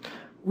problem,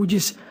 which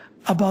is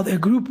about a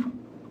group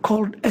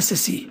called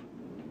SSE.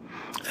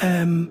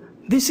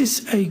 This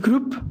is a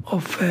group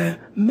of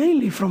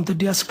mainly from the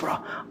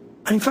diaspora,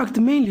 and in fact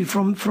mainly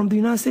from the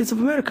United States of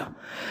America,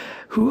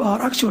 who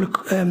are actually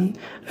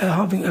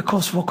having a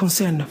cause for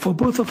concern for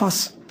both of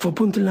us, for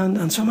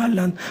Puntland and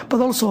Somaliland, but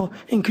also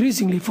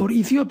increasingly for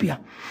Ethiopia.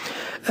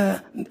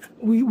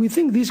 We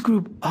think this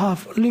group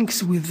have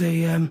links with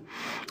the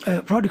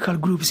radical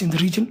groups in the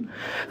region.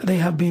 They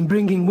have been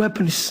bringing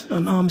weapons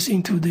and arms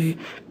into the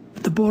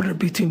border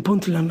between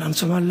Puntland and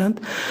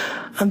Somaliland,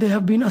 and they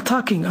have been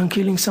attacking and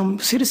killing some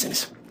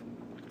citizens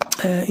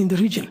in the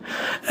region.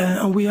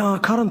 And we are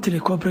currently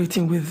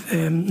cooperating with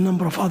a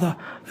number of other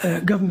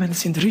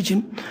governments in the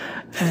region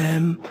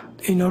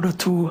in order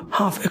to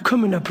have a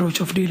common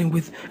approach of dealing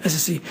with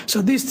SSE.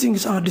 So these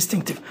things are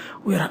distinctive.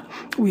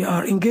 We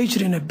are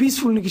engaged in a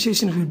peaceful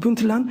negotiation with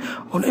Puntland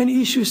on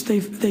any issues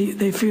they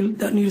feel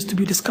that needs to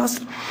be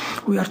discussed.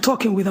 We are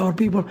talking with our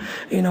people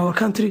in our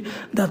country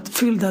that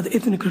feel that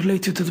ethnically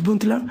related to the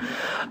Puntland.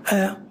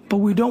 But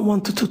we don't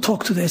want to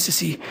talk to the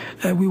SSE.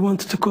 We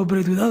want to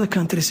cooperate with other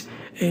countries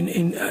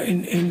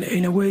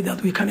in a way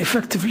that we can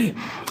effectively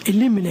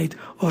eliminate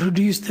or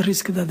reduce the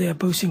risk that they are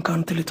posing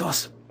currently to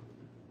us.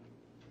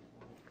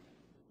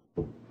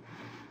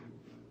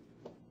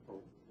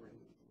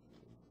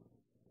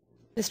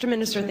 Mr.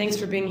 Minister, thanks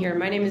for being here.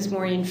 My name is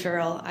Maureen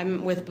Farrell.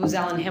 I'm with Booz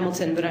Allen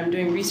Hamilton, but I'm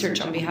doing research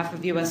on behalf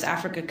of U.S.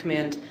 Africa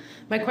Command.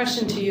 My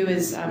question to you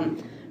is,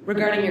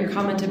 regarding your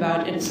comment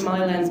about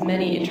Somaliland's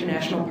many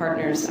international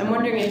partners. I'm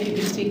wondering if you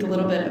could speak a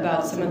little bit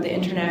about some of the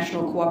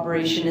international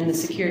cooperation in the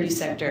security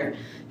sector.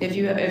 If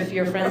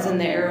your friends in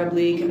the Arab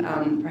League,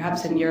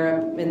 perhaps in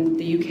Europe and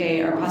the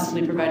UK, are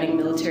possibly providing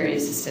military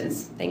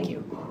assistance. Thank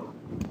you.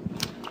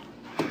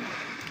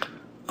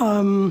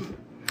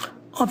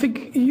 I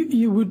think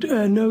you would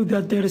know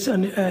that there is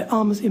an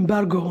arms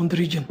embargo on the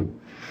region,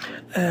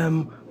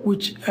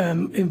 which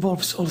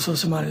involves also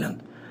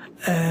Somaliland.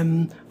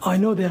 I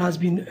know there has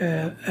been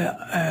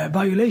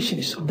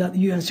violations of that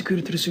UN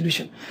security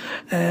resolution,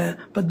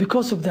 but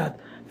because of that,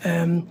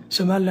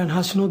 Somaliland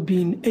has not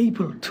been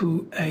able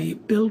to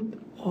build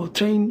or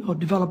train or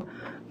develop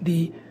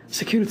the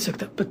security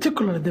sector,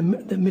 particularly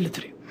the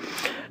military.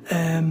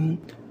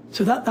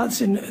 So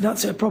that's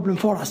a problem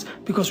for us,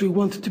 because we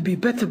want to be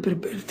better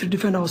prepared to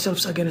defend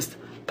ourselves against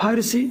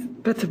piracy,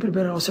 better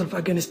prepare ourselves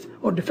against,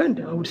 or defend,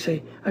 I would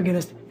say,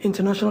 against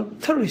international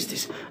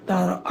terrorists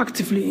that are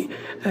actively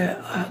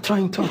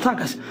trying to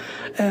attack us.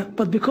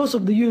 But because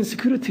of the UN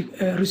security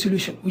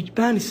resolution, which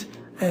bans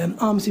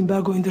arms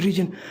embargo in the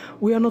region,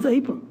 we are not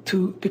able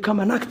to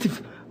become an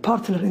active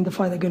partner in the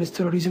fight against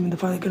terrorism, in the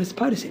fight against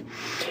piracy.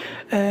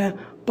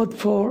 But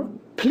for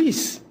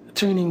police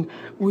training,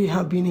 we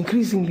have been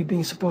increasingly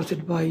being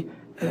supported by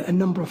a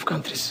number of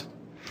countries,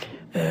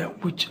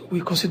 which we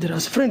consider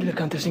as friendly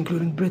countries,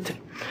 including Britain.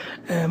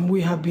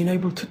 We have been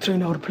able to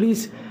train our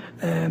police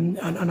and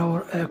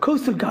our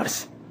coastal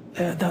guards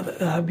that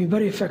have been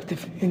very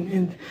effective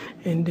in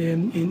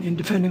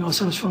defending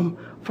ourselves from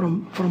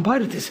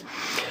pirates.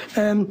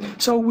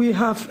 So we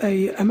have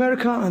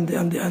America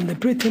and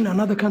Britain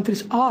and other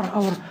countries are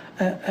our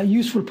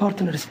useful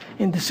partners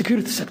in the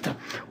security sector.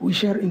 We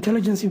share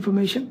intelligence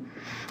information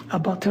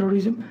about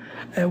terrorism.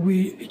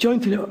 We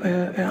jointly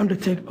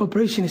undertake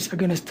operations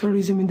against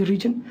terrorism in the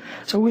region.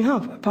 So we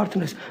have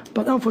partners,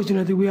 but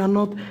unfortunately we are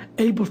not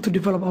able to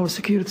develop our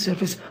security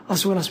service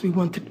as well as we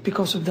wanted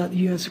because of that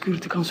UN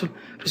Security Council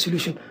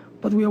resolution.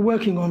 But we are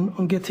working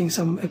on getting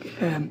some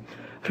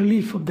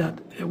relief of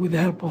that with the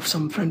help of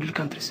some friendly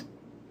countries.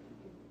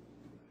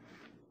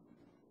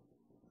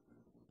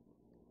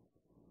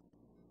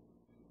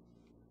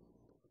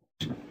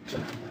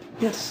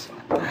 Yes.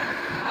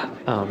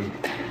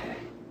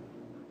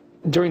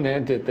 During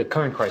the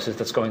current crisis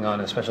that's going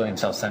on, especially in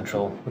South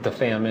Central with the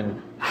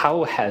famine,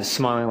 how has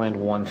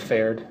Somaliland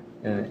fared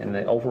in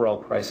the overall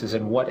crisis,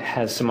 and what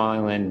has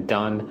Somaliland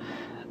done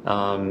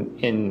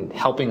in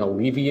helping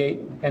alleviate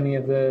any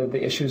of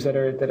the issues that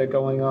are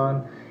going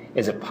on?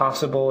 Is it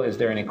possible? Is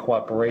there any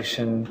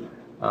cooperation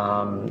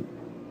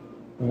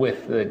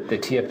with the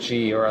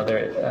TFG or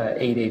other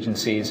aid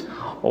agencies,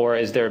 or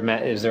is there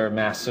a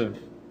massive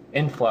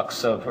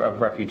influx of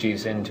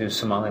refugees into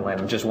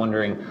Somaliland? I'm just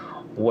wondering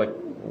what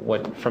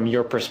from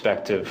your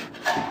perspective,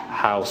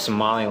 how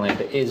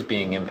Somaliland is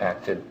being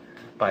impacted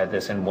by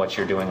this and what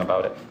you're doing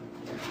about it.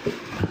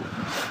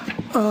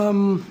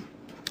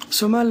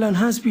 Somaliland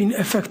has been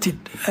affected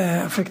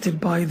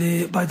by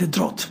the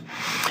drought,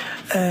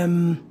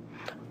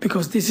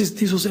 because this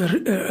was a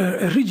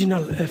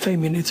regional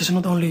famine. It is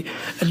not only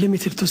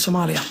limited to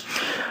Somalia,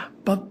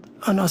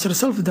 and as a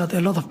result of that,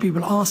 a lot of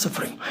people are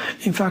suffering.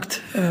 In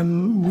fact,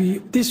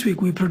 this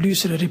week we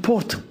produced a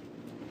report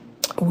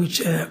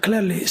which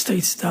clearly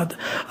states that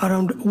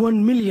around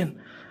 1 million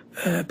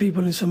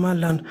people in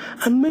Somaliland,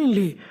 and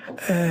mainly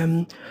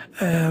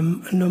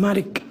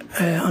nomadic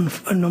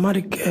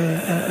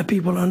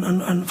people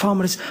and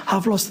farmers,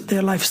 have lost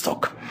their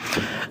livestock,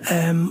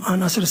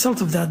 and as a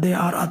result of that, they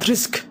are at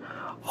risk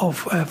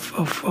of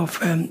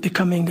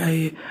becoming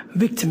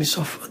victims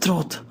of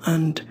drought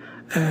and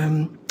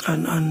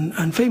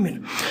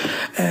famine.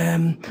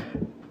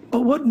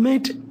 But what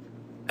makes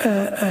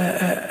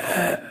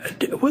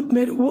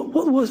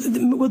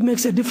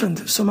a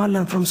different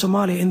Somaliland from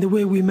Somalia in the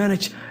way we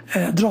manage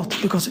drought,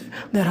 because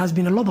there has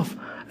been a lot of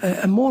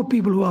more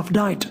people who have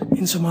died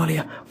in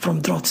Somalia from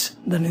droughts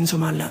than in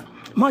Somaliland,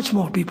 much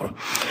more people.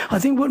 I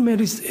think what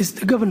made is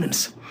the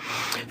governance.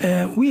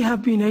 We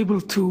have been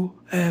able to,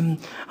 and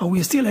we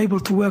are still able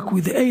to work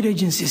with the aid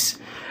agencies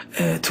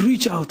to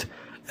reach out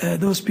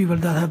those people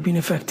that have been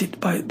affected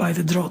by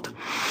the drought,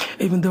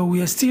 even though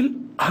we still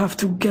have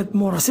to get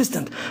more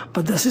assistance.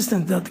 But the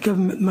assistance that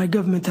my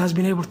government has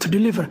been able to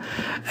deliver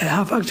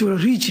have actually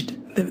reached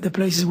the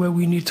places where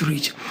we need to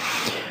reach.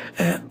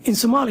 In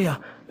Somalia,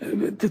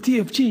 the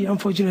TFG,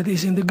 unfortunately,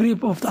 is in the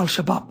grip of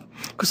Al-Shabaab,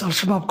 because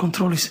Al-Shabaab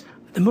controls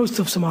the most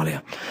of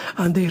Somalia,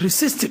 and they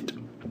resisted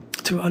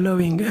to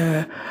allowing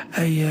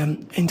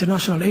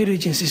international aid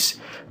agencies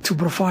to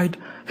provide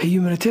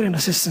humanitarian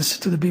assistance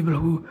to the people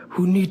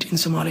who need in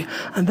Somalia.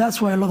 And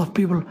that's why a lot of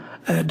people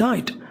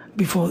died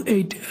before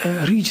aid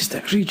reached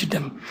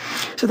them.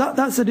 So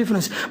that's the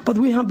difference. But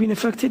we have been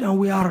affected, and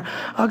we are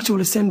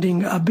actually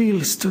sending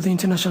appeals to the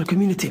international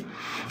community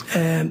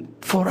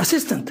for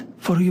assistance,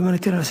 for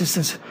humanitarian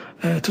assistance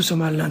to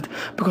Somaliland,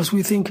 because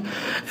we think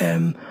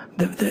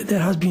there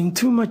has been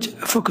too much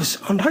focus,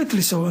 and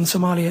rightly so, on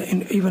Somalia,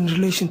 even in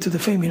relation to the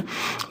famine.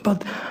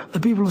 But the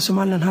people of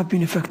Somaliland have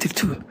been affected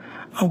too,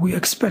 and we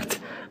expect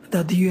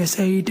that the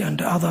USAID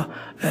and other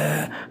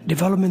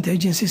development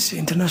agencies,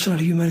 international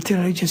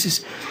humanitarian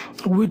agencies,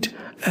 would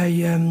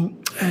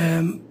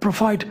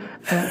provide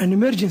an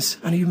emergency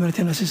and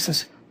humanitarian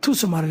assistance to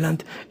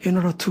Somaliland in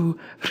order to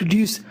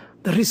reduce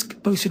the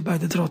risk posed by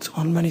the drought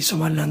on many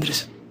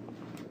Somalilanders.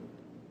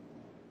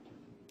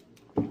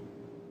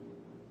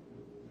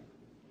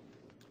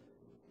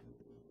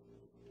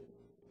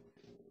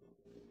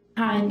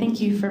 Hi, thank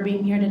you for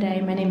being here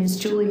today. My name is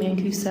Julie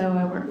Mancuso.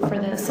 I work for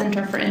the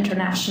Center for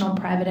International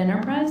Private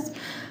Enterprise.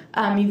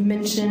 You've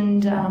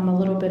mentioned a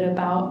little bit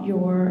about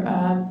your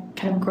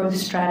kind of growth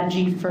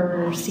strategy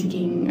for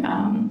seeking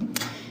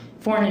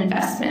foreign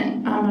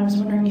investment. I was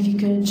wondering if you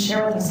could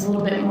share with us a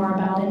little bit more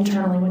about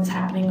internally what's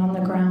happening on the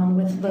ground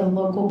with the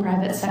local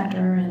private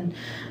sector and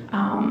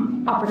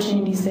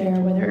opportunities there,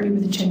 whether it be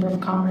with the Chamber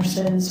of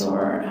Commerce's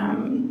or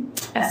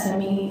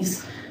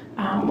SMEs.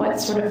 What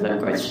sort of the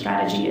growth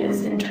strategy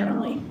is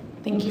internally.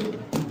 Thank you.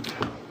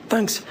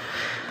 Thanks.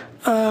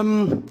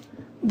 The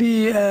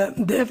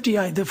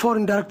FDI, the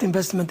foreign direct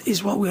investment,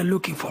 is what we are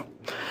looking for.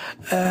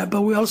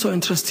 But we're also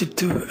interested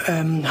to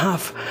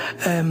have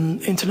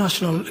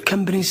international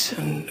companies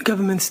and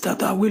governments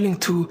that are willing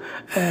to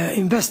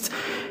invest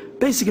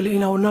basically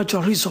in our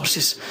natural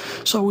resources.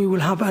 So we will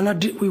have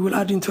we will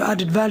add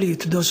added value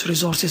to those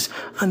resources,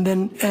 and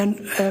then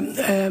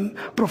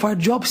provide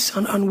jobs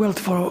and wealth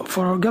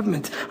for our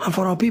government and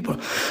for our people.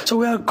 So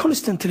we are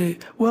constantly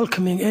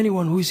welcoming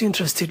anyone who is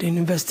interested in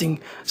investing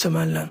in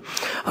Somaliland.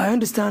 I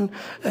understand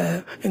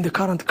in the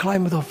current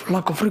climate of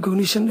lack of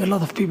recognition, a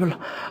lot of people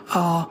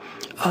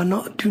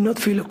do not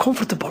feel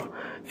comfortable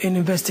in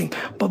investing.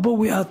 But what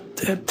we are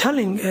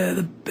telling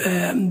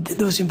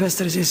those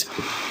investors is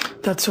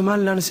that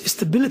Somaliland's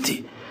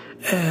stability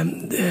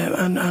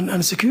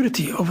and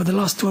security over the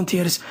last 20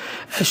 years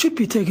should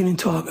be taken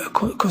into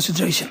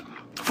consideration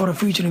for a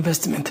future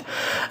investment.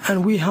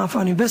 And we have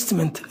an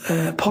investment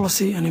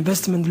policy and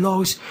investment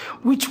laws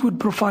which would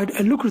provide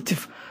a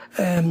lucrative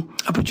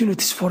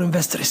opportunities for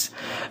investors,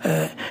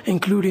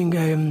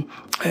 including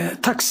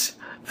tax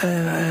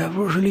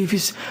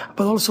reliefs,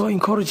 but also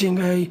encouraging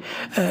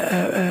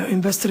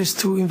investors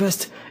to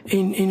invest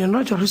in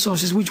natural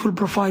resources, which will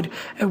provide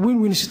a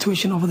win-win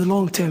situation over the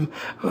long term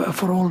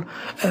for all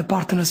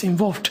partners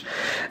involved.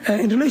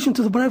 In relation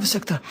to the private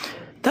sector,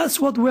 that's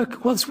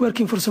what's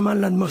working for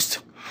Somaliland most.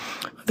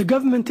 The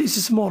government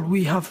is small.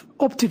 We have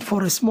opted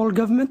for a small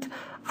government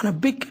and a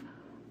big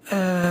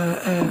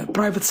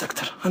private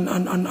sector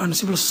and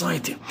civil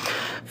society.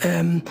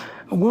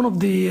 One of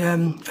the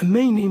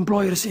main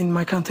employers in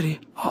my country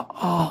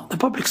are the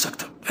public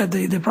sector,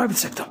 the private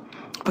sector,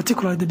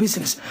 particularly the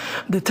business.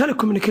 The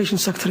telecommunication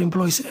sector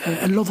employs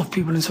a lot of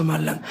people in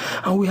Somaliland,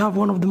 and we have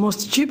one of the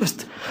most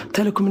cheapest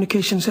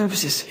telecommunication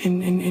services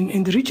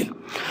in the region.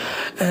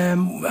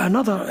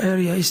 Another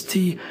area is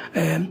the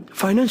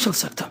financial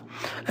sector,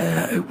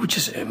 which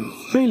is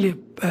mainly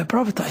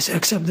privatized,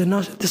 except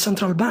the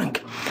central bank,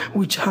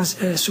 which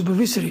has a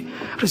supervisory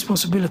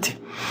responsibility.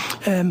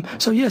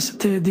 So yes,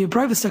 the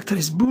private sector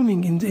is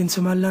booming in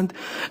Somaliland.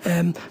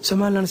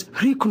 Somaliland's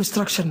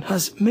reconstruction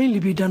has mainly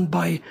been done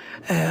by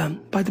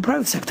the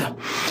private sector,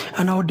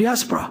 and our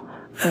diaspora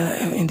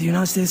in the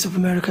United States of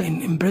America,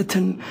 in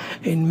Britain,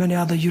 in many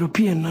other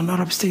European and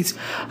Arab states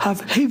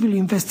have heavily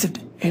invested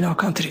in our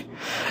country.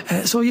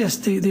 So yes,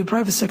 the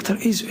private sector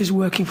is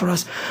working for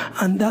us,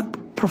 and that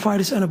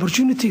provides an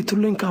opportunity to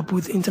link up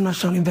with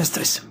international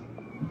investors.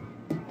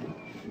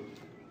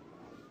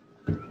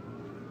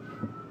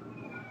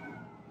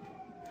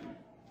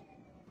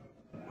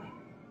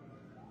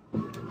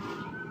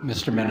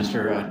 Mr.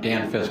 Minister,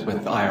 Dan Fisk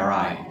with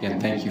IRI. Again,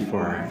 thank you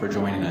for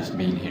joining us and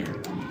being here.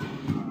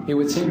 It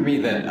would seem to me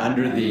that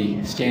under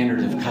the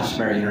standards of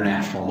customary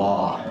international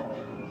law,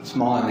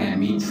 Somaliland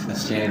meets the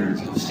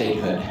standards of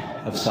statehood,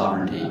 of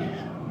sovereignty.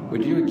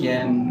 Would you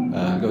again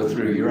go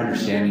through your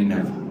understanding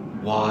of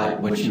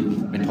what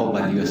you've been told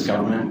by the U.S.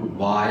 government,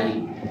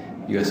 why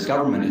the U.S.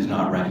 government is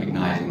not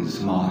recognizing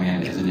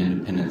Somaliland as an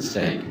independent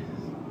state?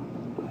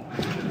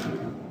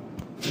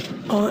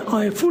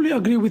 I fully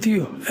agree with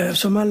you.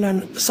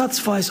 Somaliland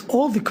satisfies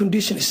all the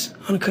conditions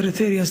and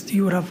criteria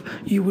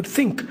you would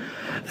think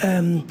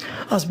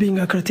as being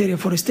a criteria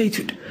for a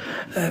statehood.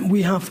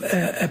 We have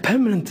a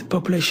permanent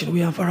population. We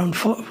have around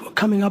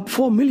coming up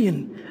 4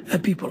 million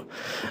people.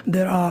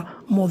 There are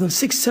more than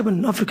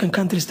 6-7 African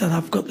countries that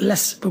have got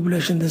less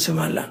population than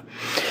Somaliland.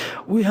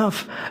 We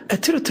have a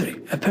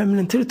territory, a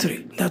permanent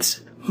territory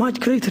that's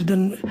much greater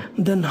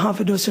than half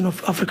a dozen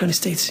of African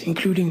states,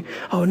 including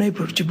our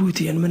neighbor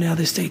Djibouti and many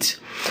other states.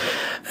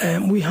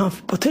 We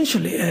have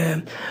potentially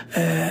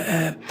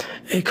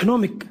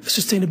economic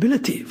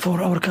sustainability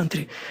for our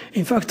country.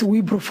 In fact,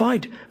 we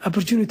provide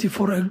opportunity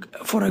for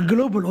a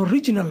global or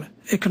regional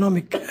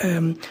economic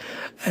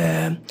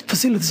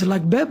facilities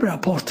like Berbera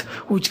port,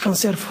 which can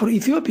serve for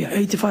Ethiopia,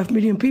 85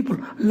 million people,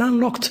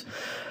 landlocked,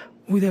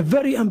 with a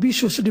very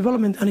ambitious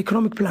development and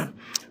economic plan,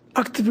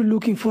 actively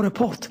looking for a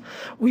port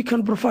we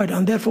can provide,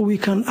 and therefore we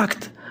can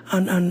act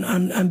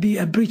and be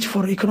a bridge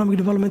for economic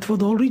development for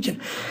the whole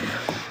region.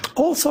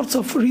 all sorts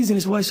of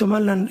reasons why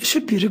Somaliland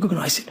should be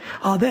recognized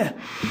are there.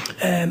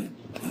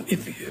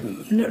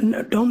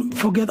 Don't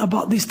forget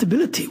about the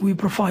stability we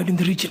provide in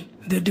the region,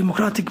 the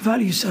democratic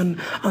values and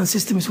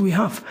systems we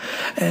have,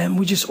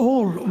 which is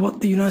all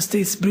what the United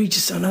States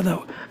breaches and other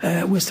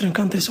Western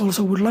countries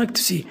also would like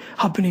to see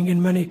happening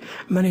in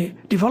many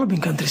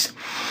developing countries.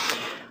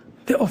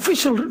 The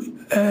official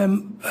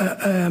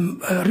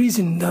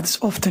reason that's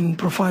often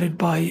provided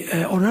by,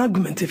 or an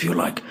argument, if you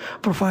like,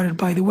 provided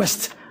by the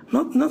West,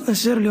 not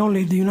necessarily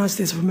only the United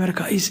States of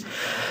America, is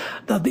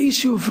that the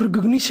issue of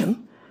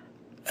recognition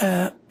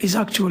is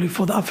actually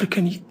for the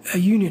African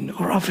Union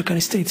or African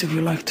states, if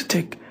you like, to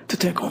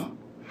take on.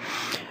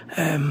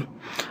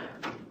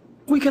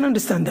 We can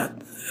understand that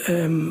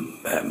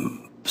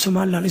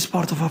Somaliland is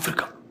part of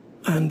Africa,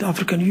 and the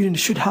African Union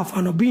should have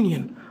an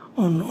opinion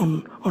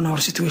on our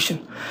situation.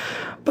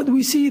 But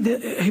we see the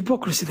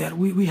hypocrisy there.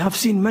 We have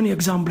seen many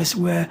examples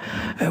where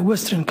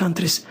Western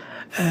countries,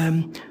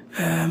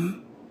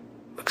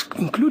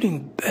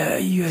 including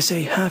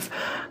USA, have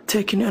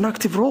taken an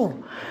active role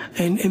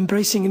in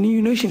embracing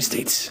new nation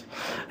states.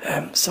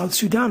 South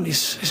Sudan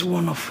is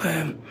one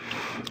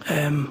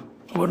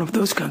of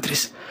those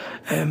countries.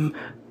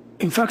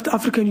 In fact, the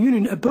African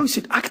Union opposed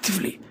it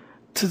actively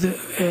to the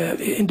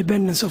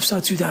independence of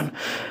South Sudan.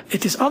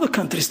 It is other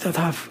countries that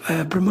have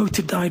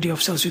promoted the idea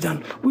of South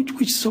Sudan, which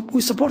we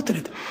supported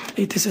it.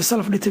 It is a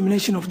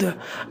self-determination of the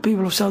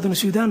people of Southern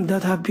Sudan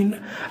that have been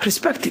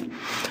respected.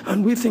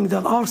 And we think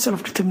that our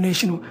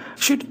self-determination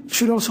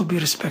should also be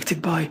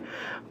respected by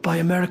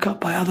America,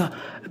 by other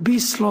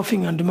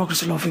peace-loving and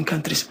democracy-loving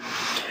countries.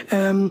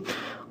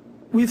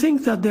 We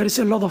think that there is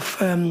a lot of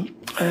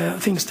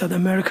things that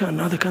America and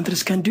other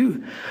countries can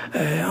do,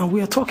 and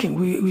we are talking.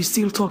 We're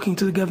still talking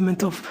to the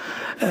government of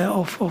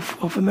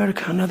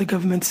America and other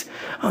governments,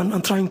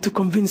 and trying to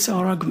convince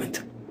our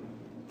argument.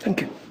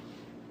 Thank you.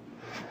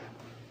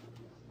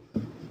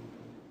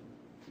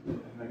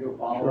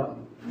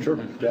 Sure.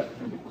 Yeah.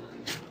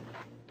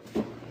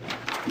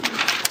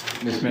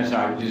 Ms.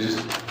 Minister,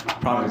 just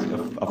probably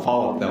a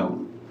follow-up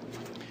though.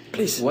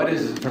 Please. What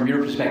is, from your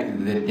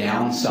perspective, the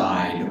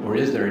downside, or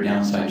is there a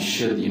downside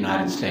should the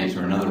United States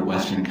or another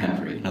Western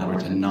country, in other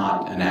words,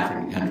 not an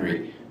African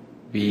country,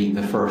 be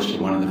the first,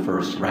 one of the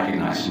first to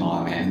recognize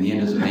Somaliland? In the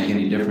end, does it make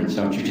any difference?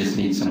 Don't you just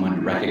need someone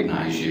to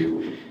recognize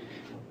you?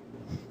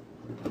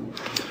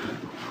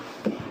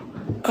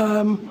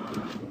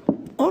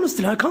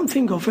 Honestly, I can't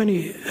think of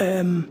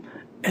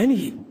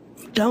any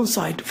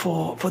downside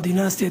for the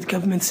United States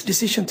government's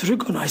decision to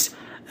recognize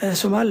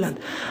Somaliland.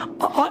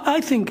 I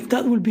think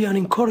that will be an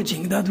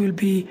encouraging, that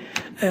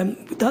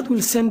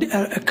will send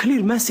a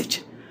clear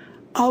message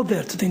out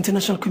there to the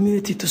international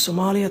community, to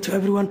Somalia, to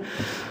everyone,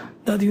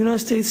 that the United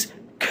States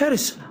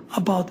cares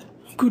about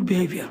good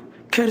behavior,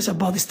 cares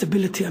about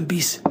stability and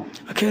peace,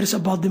 cares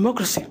about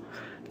democracy,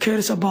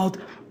 cares about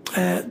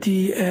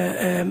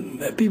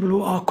the people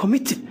who are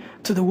committed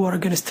to the war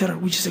against terror,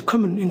 which is a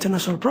common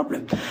international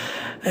problem.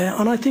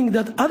 And I think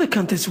that other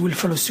countries will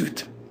follow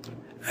suit.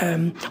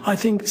 I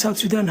think South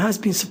Sudan has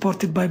been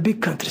supported by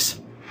big countries,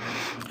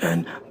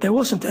 and there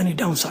wasn't any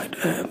downside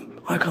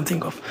I can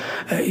think of.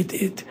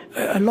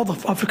 A lot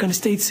of African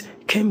states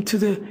came to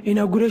the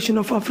inauguration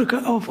of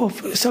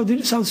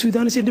South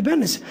Sudan's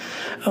independence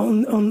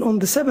on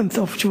the 7th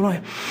of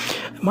July.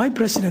 My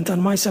president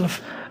and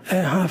myself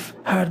have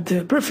had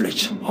the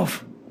privilege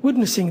of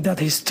witnessing that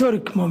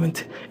historic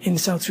moment in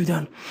South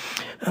Sudan,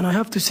 and I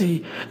have to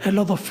say a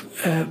lot of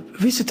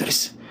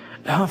visitors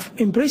have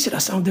embraced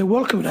us, and they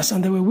welcomed us,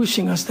 and they were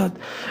wishing us that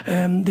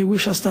they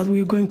wish us that we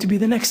were going to be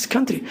the next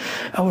country.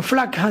 Our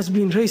flag has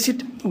been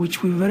raised,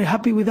 which we're very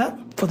happy with that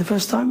for the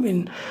first time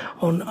in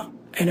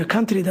a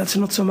country that's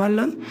not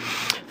Somaliland.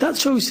 That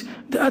shows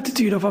the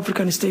attitude of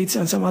African states,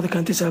 and some other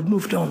countries have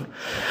moved on.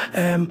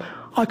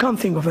 I can't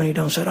think of any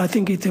downside. I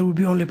think there will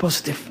be only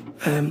positive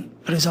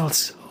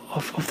results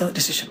of that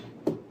decision.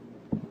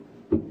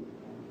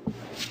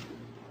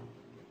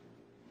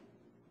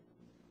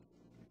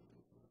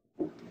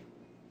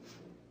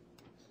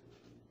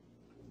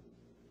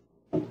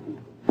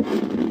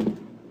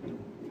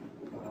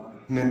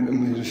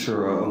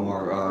 Minister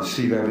Omar,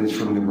 Steve Evans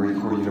from the Marine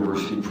Corps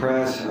University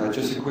Press.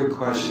 Just a quick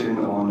question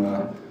on,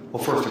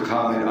 well, first a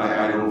comment.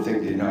 I don't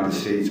think the United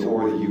States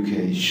or the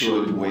UK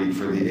should wait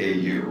for the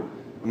AU.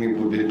 I mean,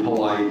 we've been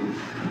polite.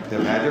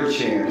 They've had their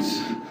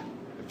chance.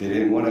 If they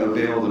didn't want to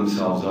avail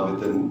themselves of it,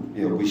 then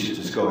we should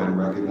just go ahead and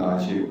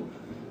recognize you.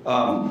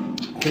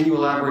 Can you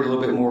elaborate a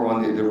little bit more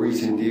on the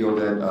recent deal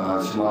that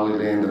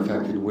Somaliland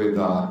effected with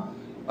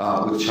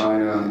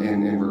China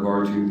in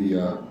regard to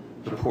the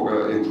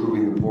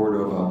improving the port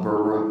of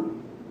Berbera?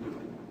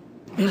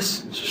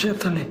 Yes,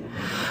 certainly.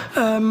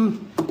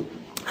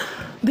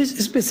 This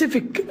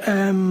specific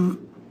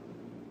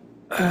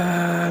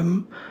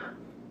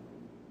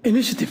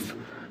initiative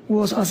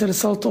was as a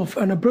result of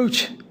an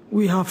approach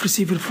we have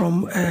received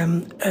from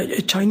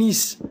a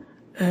Chinese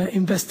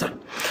investor.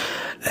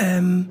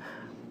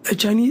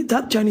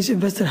 That Chinese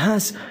investor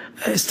has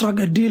struck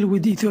a deal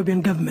with the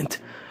Ethiopian government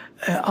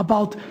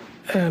about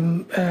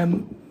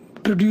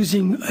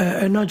producing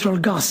natural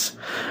gas,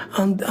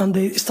 and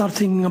they start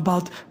thinking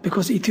about,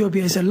 because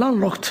Ethiopia is a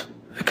landlocked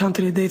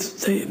country,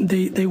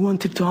 they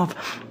wanted to have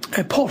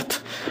a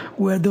port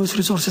where those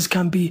resources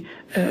can be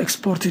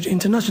exported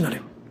internationally.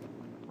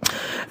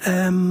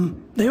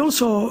 They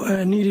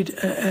also needed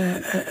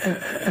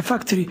a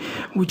factory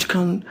which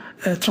can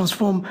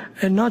transform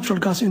a natural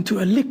gas into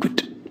a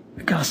liquid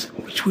gas,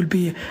 which will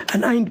be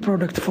an end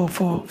product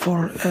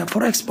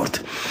for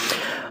export.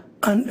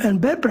 And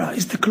Berbera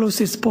is the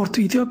closest port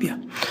to Ethiopia.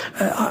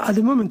 At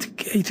the moment,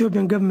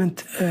 Ethiopian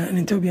government and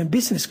Ethiopian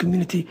business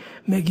community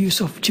make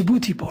use of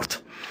Djibouti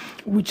port,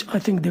 which I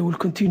think they will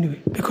continue,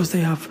 because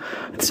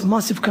it's a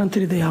massive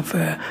country. They have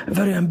a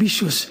very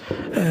ambitious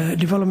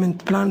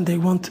development plan.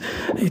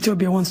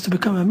 Ethiopia wants to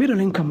become a middle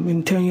income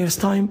in 10 years'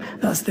 time.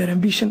 That's their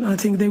ambition. I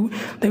think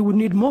they would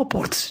need more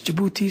ports,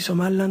 Djibouti,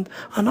 Somaliland,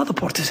 and other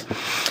ports.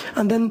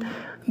 And then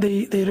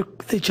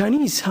the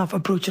Chinese have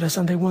approached us,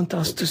 and they want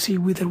us to see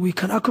whether we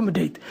can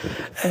accommodate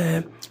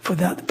for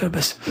that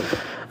purpose.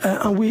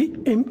 And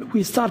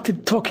we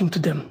started talking to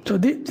them. So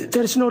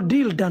there is no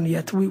deal done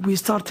yet. We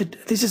started.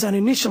 This is an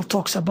initial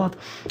talks about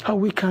how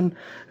we can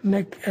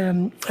make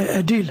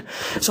a deal.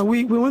 So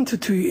we went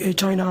to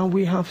China, and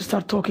we have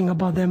started talking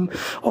about them.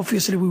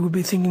 Obviously, we will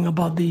be thinking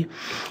about the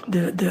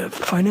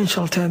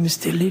financial terms,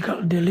 the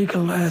legal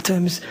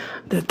terms,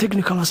 the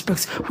technical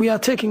aspects. We are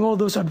taking all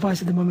those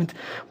advice at the moment,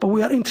 but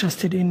we are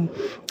interested in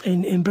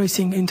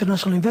embracing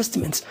international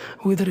investments,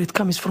 whether it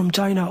comes from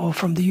China or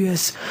from the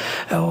US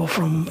or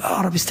from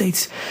Arab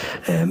states.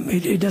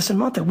 It doesn't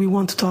matter. We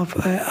want to have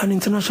an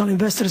international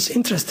investors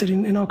interested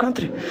in our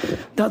country.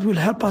 That will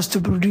help us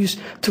to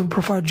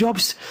provide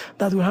jobs.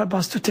 That will help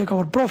us to take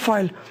our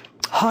profile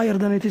higher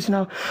than it is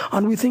now.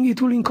 And we think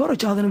it will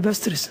encourage other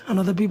investors and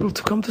other people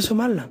to come to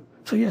Somaliland.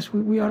 So yes,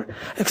 we are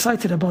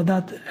excited about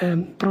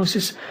that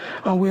process,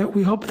 and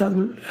we hope that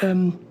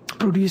will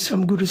produce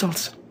some good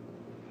results.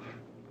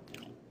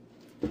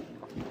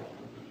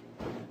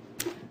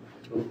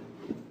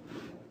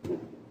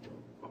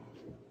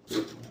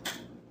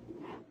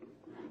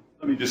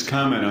 Let me just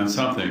comment on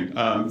something.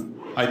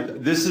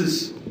 This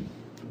is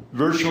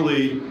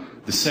virtually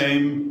the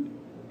same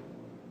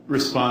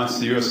response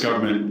the U.S.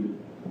 government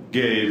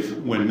gave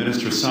when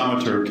Minister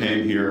Samater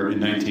came here in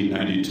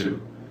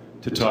 1992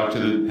 to talk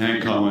to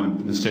Hank Cohen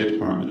in the State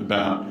Department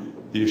about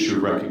the issue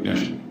of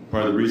recognition.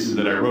 Part of the reason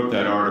that I wrote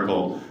that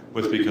article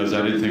was because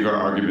I didn't think our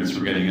arguments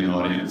were getting an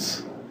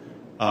audience.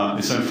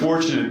 It's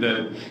unfortunate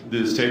that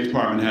the State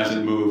Department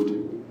hasn't moved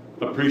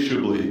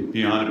appreciably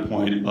beyond a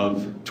point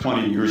of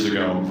 20 years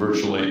ago,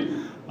 virtually,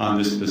 on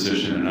this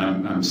position,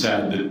 and I'm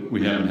sad that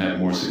we haven't had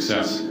more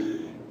success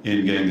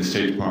in getting the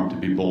State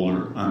Department to be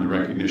bolder on the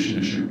recognition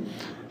issue.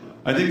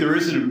 I think there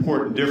is an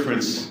important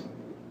difference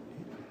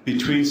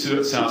between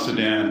South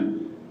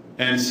Sudan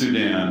and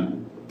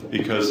Sudan,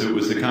 because it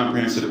was the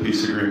Comprehensive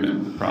Peace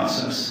Agreement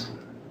process.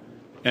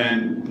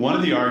 And one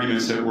of the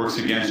arguments that works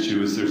against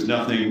you is there's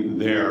nothing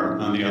there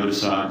on the other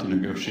side to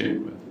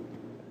negotiate with.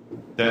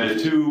 That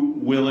if two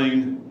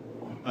willing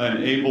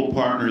and able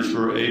partners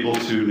were able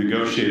to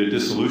negotiate a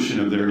dissolution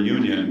of their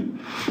union,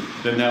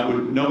 then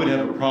nobody would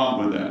have a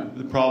problem with that.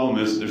 The problem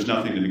is there's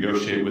nothing to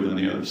negotiate with on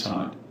the other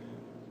side.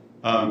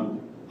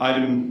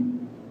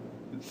 Item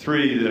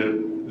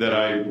 3 that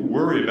I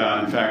worry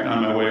about, in fact,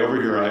 on my way over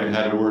here, I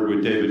had a word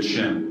with David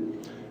Shin.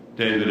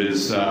 David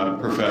is a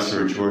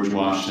professor at George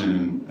Washington,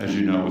 and as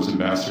you know, was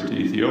ambassador to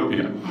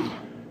Ethiopia.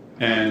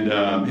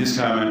 And his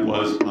comment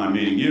was, on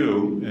meeting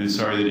you, and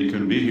sorry that he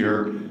couldn't be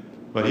here,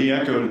 but he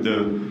echoed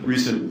the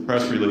recent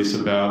press release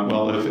about,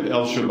 well, if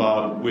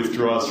al-Shabaab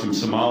withdraws from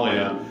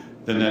Somalia,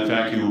 then that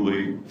vacuum will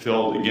be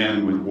filled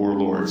again with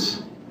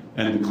warlords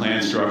and the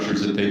clan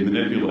structures that they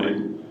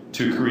manipulate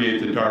to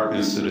create the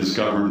darkness that has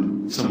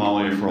governed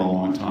Somalia for a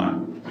long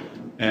time.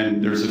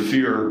 And there's a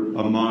fear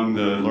among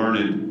the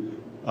learned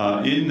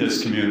in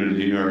this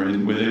community or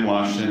within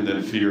Washington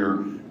that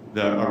fear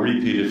a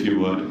repeat, if you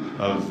would,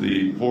 of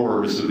the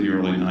horrors of the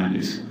early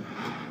 90s.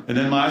 And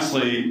then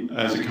lastly,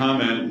 as a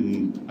comment,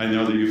 and I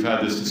know that you've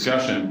had this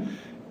discussion,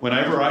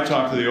 whenever I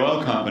talk to the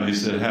oil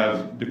companies that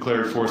have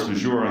declared force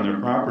majeure on their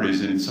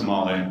properties in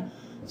Somaliland,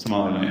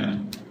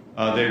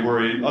 they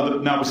worry,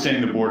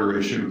 notwithstanding the border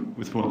issue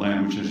with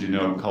Puntland, which, as you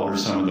know,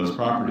 colors some of those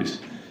properties,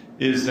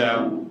 is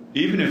that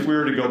even if we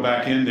were to go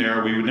back in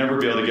there, we would never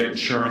be able to get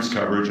insurance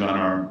coverage on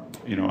our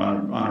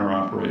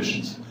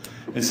operations.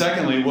 And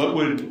secondly, what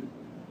would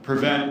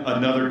prevent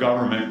another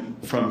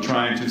government from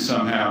trying to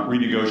somehow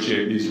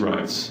renegotiate these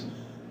rights?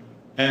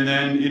 And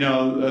then,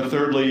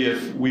 thirdly,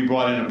 if we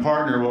brought in a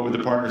partner, what would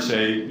the partner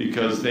say?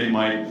 Because they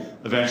might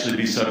eventually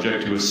be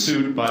subject to a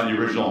suit by the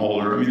original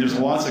holder. I mean, there's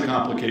lots of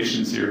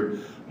complications here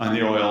on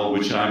the oil,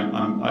 which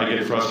I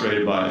get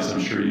frustrated by, as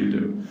I'm sure you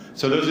do.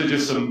 So those are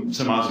just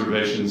some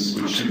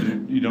observations which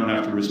you don't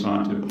have to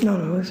respond to.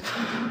 No,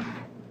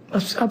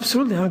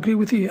 absolutely, I agree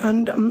with you.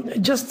 And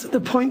just the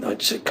point,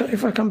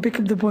 if I can pick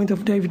up the point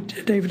of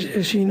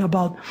David Sheen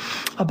about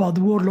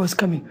the warlords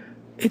coming,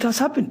 it has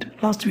happened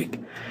last week.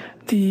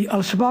 The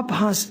al-Shabaab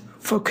has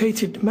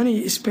vacated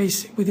many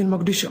space within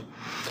Mogadishu.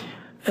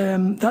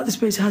 that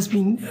space has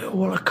been,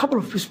 well, a couple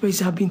of spaces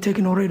have been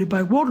taken already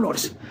by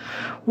warlords.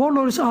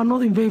 Warlords are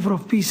not in favor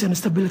of peace and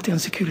stability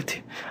and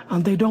security,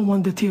 and they don't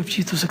want the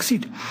TFG to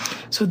succeed.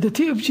 So the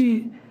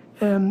TFG,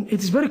 it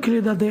is very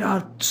clear that they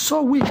are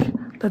so weak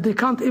that they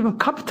can't even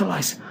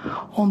capitalize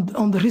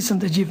on the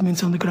recent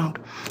achievements on the ground.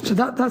 So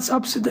that's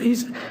absolutely,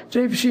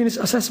 Dave Sheen's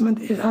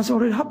assessment, it has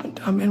already happened.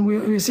 I mean,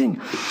 we're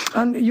seeing.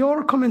 And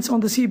your comments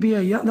on the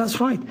CBA, yeah, that's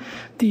right.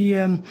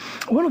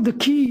 One of the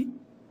key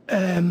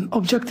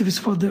objectives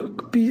for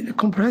the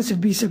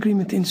comprehensive peace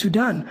agreement in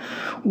Sudan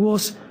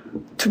was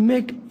to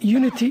make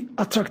unity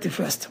attractive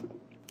first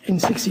in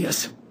 6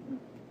 years.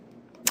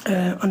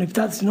 And if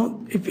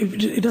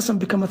it doesn't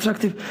become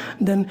attractive,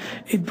 then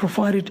it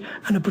provided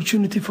an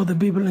opportunity for the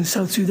people in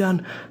South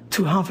Sudan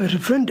to have a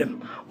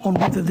referendum on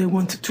whether they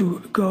wanted to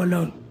go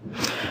alone.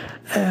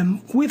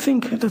 We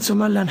think that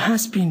Somaliland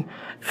has been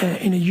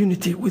in a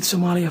unity with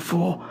Somalia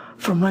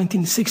from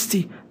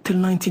 1960 till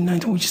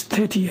 1990, which is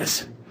 30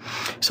 years.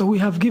 So we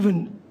have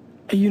given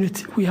a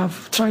unity, we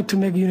have tried to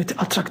make unity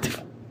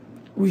attractive.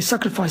 We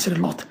sacrificed it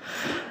a lot.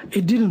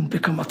 It didn't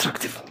become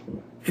attractive.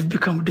 It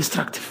became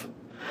destructive.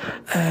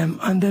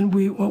 And then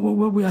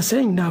what we are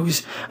saying now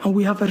is, and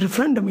we have a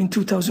referendum in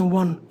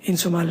 2001 in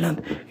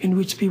Somaliland in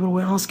which people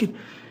were asking,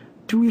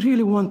 do we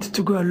really want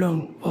to go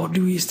alone, or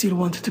do we still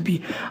want to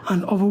be?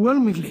 And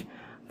overwhelmingly,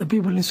 the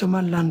people in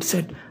Somaliland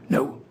said,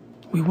 no,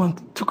 we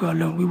want to go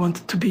alone, we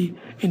want to be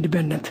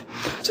independent.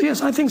 So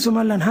yes, I think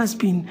Somaliland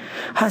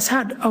has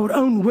had our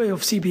own way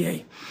of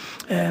CBA.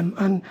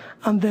 And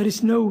there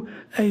is no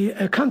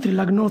a country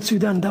like North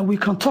Sudan that we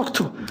can talk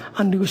to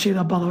and negotiate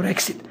about our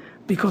exit,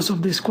 because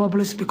of the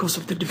squabbles, because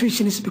of the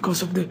divisions,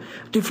 because of the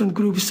different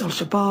groups,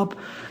 Al-Shabaab,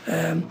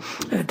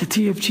 the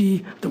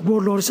TFG, the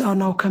warlords are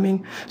now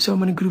coming, so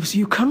many groups.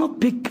 You cannot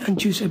pick and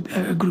choose a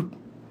group.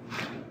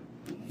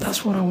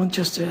 That's what I want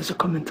just as a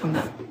comment on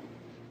that.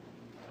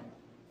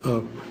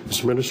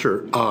 Mr.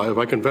 Minister, if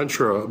I can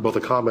venture both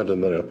a comment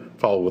and then a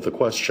follow with a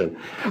question.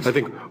 I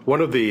think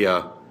one of the,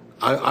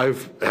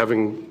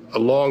 having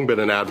long been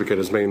an advocate,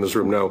 as many in this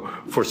room know,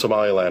 for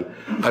Somaliland,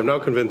 I'm now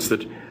convinced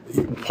that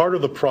part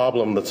of the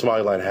problem that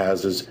Somaliland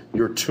has is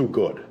you're too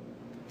good.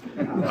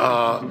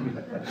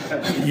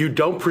 You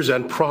don't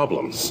present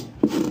problems.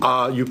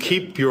 You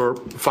keep your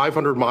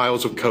 500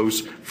 miles of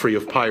coast free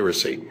of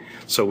piracy,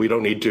 so we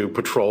don't need to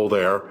patrol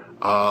there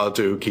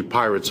to keep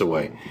pirates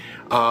away.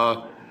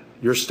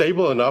 You're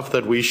stable enough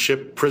that we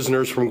ship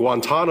prisoners from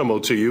Guantanamo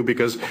to you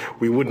because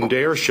we wouldn't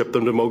dare ship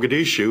them to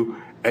Mogadishu,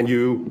 and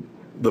you,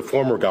 the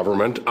former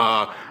government,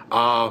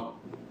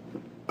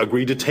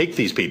 agreed to take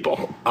these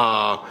people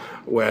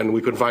when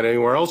we couldn't find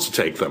anywhere else to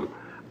take them.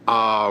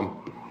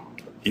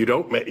 You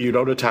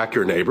don't attack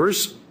your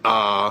neighbors.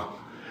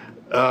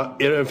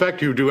 In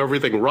fact, you do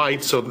everything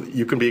right so that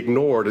you can be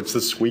ignored. It's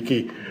the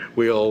squeaky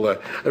wheel. It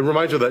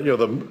reminds you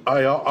that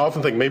I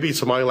often think maybe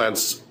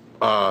Somaliland's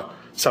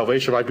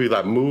salvation might be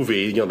that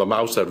movie, The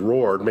Mouse That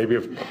Roared. Maybe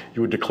if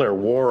you would declare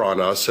war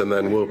on us, and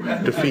then we'll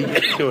defeat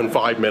you in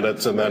 5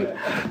 minutes, and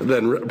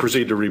then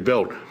proceed to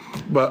rebuild.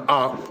 But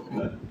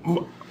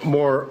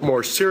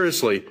more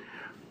seriously,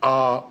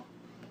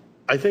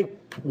 I think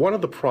one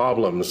of the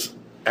problems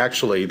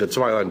actually that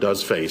Somaliland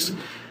does face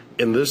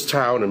in this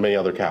town and many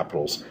other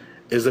capitals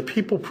is that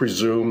people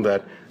presume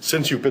that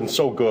since you've been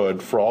so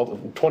good for all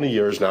 20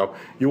 years now,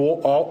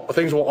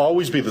 things will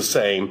always be the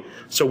same,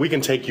 so we can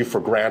take you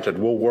for granted.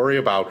 We'll worry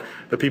about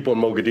the people in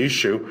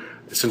Mogadishu,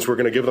 since we're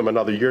going to give them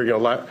another year.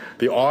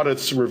 The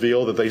audits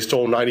reveal that they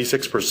stole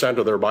 96%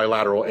 of their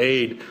bilateral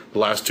aid the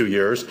last 2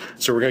 years,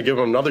 so we're going to give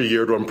them another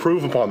year to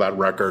improve upon that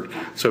record,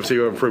 so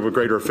you improve with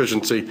greater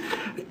efficiency.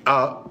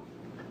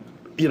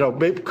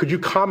 Maybe could you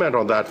comment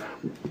on that?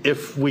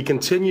 If we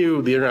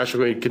continue, the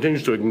international community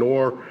continues to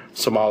ignore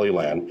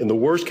Somaliland, in the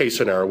worst case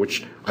scenario,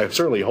 which I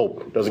certainly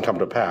hope doesn't come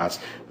to pass,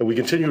 that we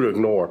continue to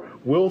ignore,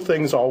 will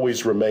things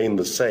always remain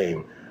the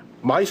same?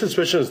 My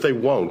suspicion is they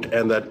won't,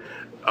 and that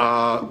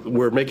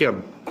we're making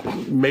a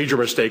major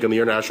mistake in the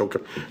international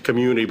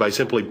community by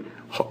simply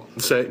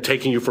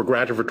taking you for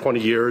granted for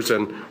 20 years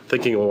and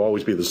thinking it will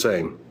always be the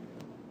same.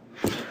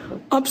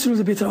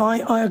 Absolutely, Peter.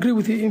 I agree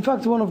with you. In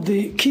fact, one of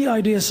the key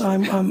ideas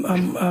I'm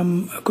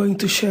going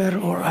to share,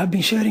 or have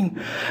been sharing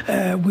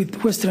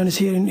with Westerners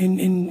here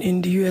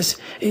in the US,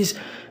 is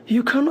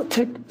you cannot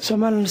take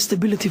Somaliland's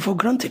stability for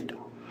granted.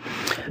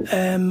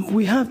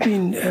 We have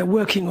been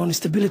working on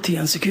stability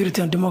and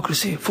security and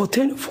democracy for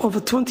over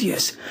 20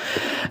 years.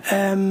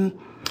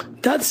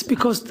 That's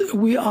because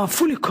we are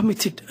fully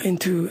committed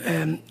into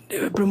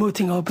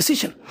promoting our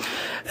position.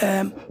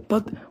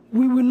 But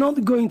we were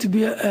not going to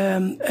be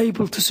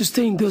able to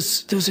sustain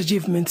those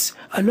achievements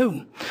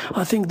alone.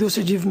 I think those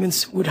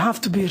achievements would have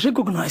to be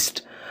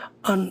recognized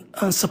and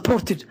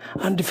supported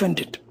and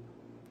defended.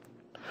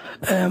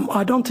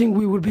 I don't think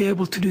we will be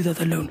able to do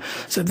that alone.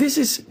 So this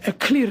is a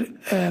clear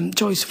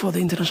choice for the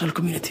international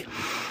community.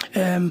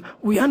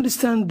 We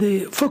understand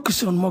the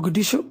focus on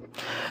Mogadishu,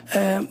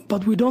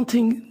 but we don't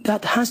think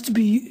that has to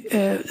be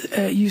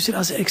used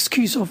as an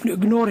excuse of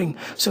ignoring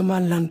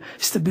Somaliland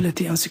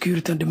stability and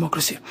security and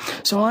democracy.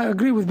 So I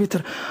agree with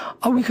Peter.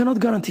 We cannot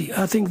guarantee.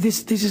 I think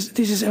this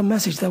is a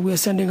message that we are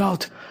sending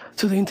out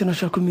to the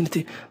international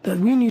community, that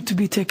we need to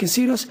be taken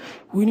serious,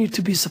 we need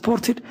to be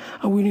supported,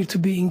 and we need to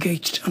be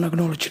engaged and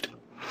acknowledged.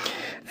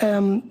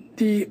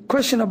 The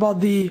question about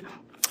the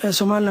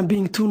Somaliland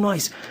being too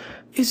nice,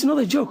 it's not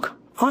a joke.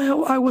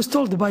 I was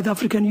told by the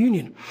African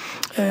Union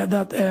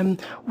that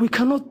we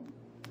cannot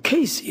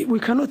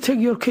take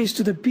your case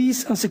to the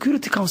Peace and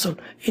Security Council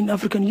in the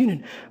African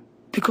Union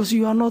because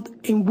you are not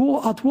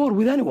at war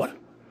with anyone.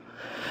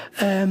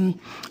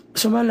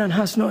 Somaliland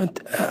has no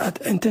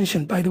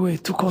intention, by the way,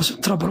 to cause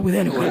trouble with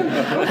anyone.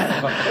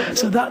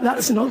 So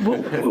that's not what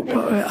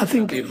I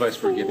think. The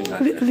advice we're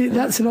giving.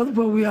 That's not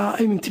what we are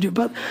aiming to do.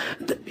 But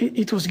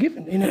it was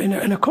given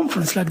in a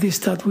conference like this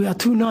that we are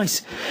too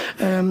nice.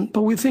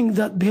 But we think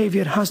that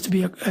behavior has to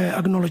be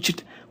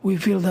acknowledged. We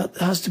feel that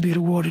has to be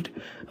rewarded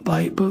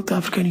by both the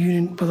African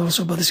Union, but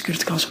also by the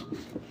Security Council.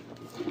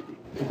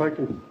 If I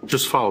can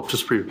just follow up,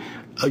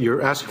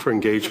 you're asking for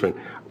engagement.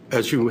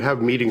 As you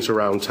have meetings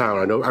around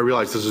town, I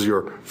realize this is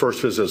your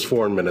first visit as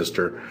foreign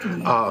minister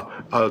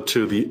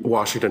to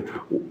Washington.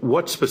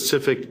 What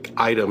specific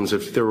items,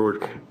 if there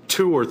were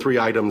 2 or 3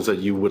 items that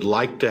you would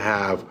like to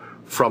have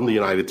from the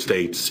United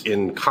States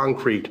in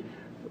concrete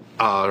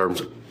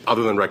terms,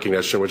 other than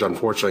recognition, which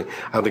unfortunately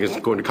I don't think is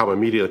going to come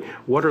immediately,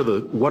 what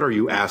are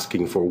you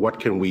asking for?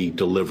 What can we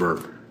deliver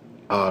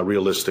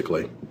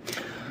realistically?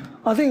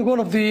 I think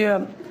one of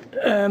the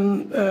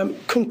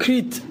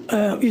concrete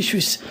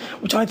issues,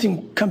 which I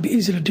think can be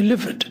easily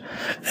delivered,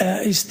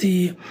 is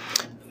the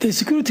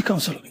Security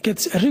Council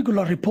gets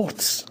regular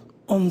reports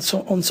on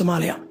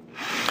Somalia.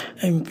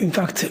 In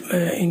fact,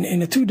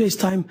 in a 2 days'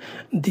 time,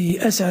 the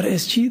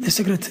SRSG,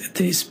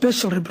 the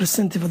special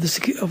representative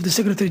of the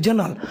Secretary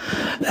General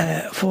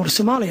for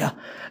Somalia,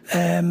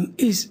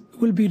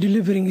 will be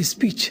delivering a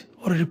speech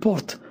or a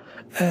report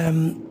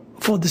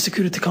for the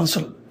Security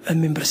Council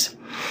members.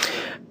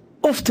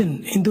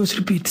 Often in those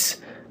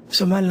repeats,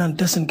 Somaliland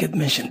doesn't get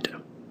mentioned.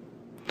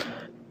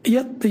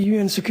 Yet the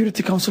UN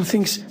Security Council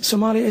thinks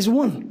Somalia is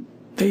one.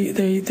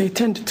 They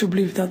tend to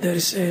believe that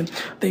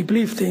they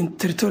believe the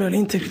territorial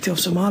integrity of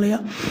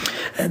Somalia.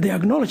 They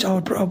acknowledge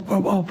our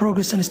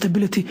progress and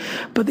stability,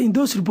 but in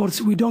those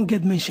reports we don't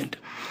get mentioned.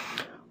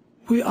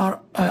 We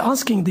are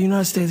asking the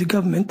United States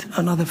government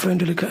and other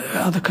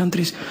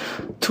countries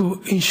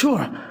to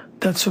ensure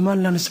that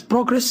Somaliland's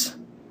progress,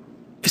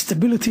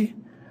 stability,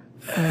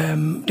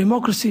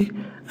 democracy,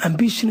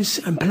 ambitions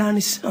and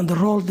plans, and the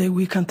role that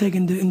we can take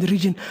in the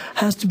region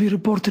has to be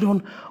reported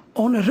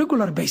on a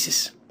regular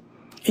basis,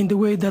 in the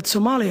way that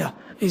Somalia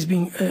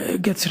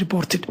gets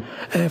reported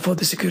for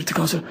the Security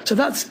Council. So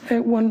that's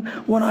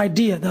one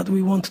idea that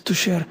we want to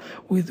share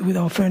with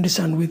our friends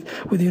and with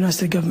the United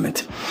States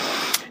government.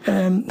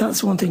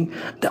 That's one thing.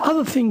 The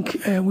other thing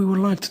we would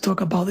like to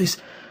talk about is,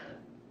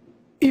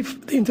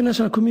 if the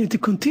international community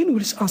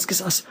continues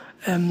asking us,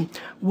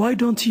 why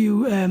don't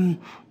you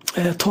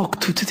talk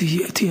to the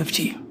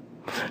TFG?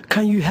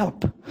 Can you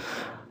help?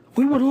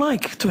 We would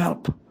like to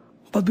help,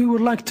 but we would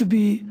like to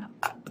be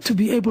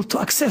able to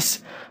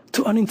access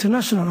to an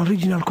international and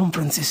regional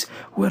conferences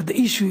where the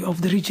issue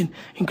of the region,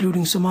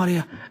 including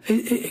Somalia,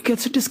 it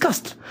gets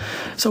discussed.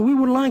 So we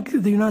would like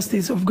the United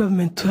States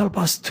government to help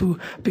us to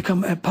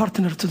become a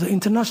partner to the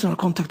International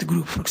Contact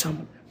Group, for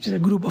example, which is a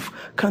group of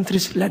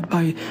countries led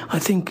by, I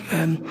think,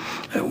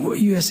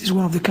 US is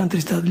one of the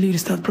countries that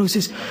leads that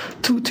process,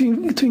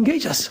 to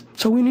engage us.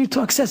 So we need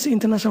to access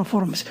international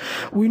forums.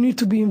 We need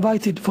to be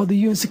invited for the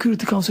UN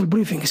Security Council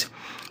briefings.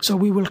 So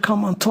we will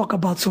come and talk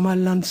about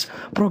Somaliland's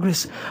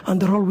progress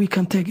and the role we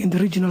can take in the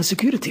regional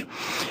security.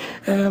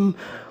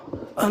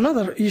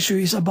 Another issue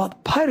is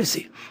about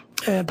piracy.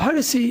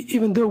 Piracy,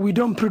 even though we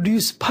don't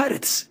produce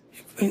pirates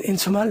in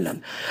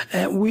Somaliland,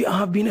 we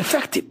have been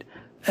affected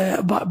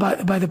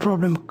by the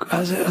problem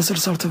as a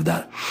result of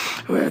that.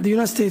 The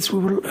United States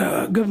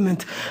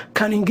government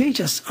can engage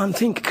us and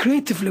think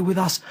creatively with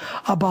us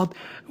about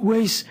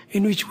ways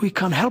in which we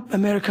can help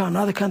America and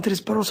other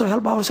countries, but also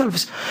help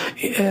ourselves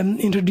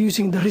in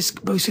reducing the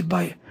risk posed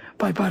by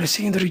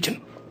piracy in the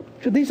region.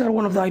 So these are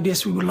one of the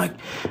ideas we would like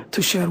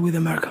to share with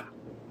America.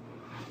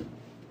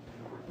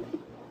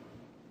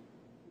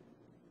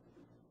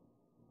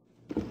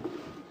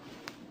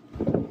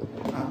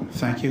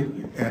 Thank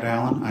you. Ed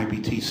Allen,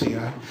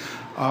 IBTCI.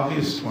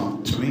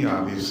 To me,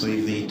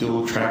 obviously, the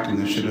dual track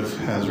initiative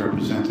has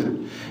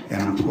represented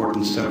an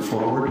important step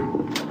forward.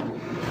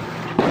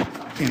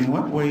 In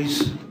what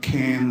ways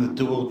can the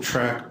dual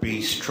track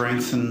be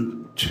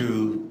strengthened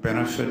to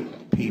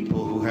benefit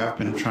people who have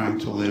been trying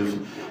to live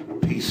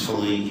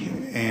peacefully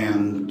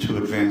and to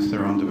advance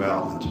their own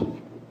development?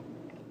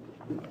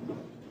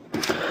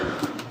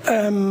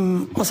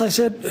 As I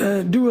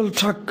said, dual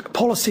track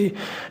policy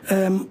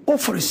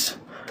offers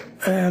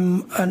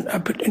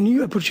a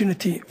new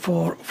opportunity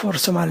for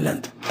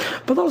Somaliland,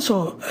 but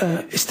also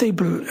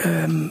stable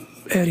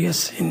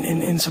areas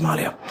in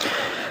Somalia.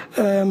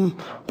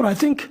 But I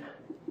think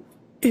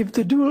if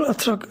the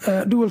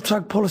dual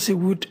track policy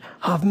would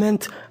have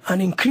meant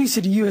an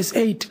increased U.S.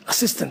 aid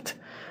assistance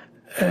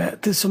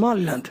to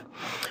Somaliland,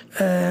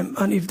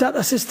 and if that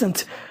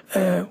assistance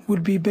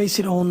would be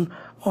based on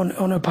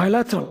a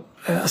bilateral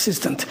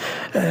assistance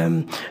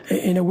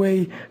in a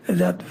way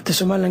that the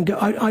Somaliland,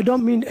 I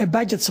don't mean a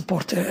budget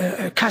support,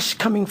 cash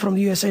coming from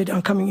the USAID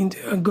and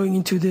going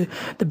into the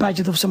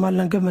budget of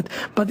Somaliland government,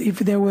 but if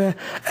there were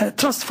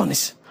trust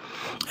funds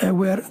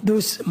where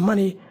those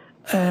money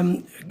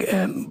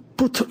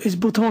is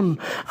put on,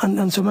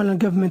 and Somaliland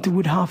government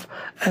would have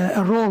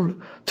a role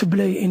to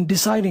play in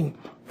deciding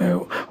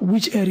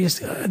which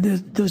areas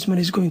those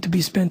money is going to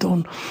be spent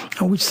on,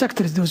 and which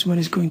sectors those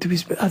money is going to be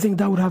spent. I think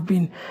that would have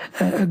been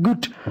a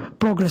good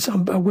progress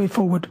and a way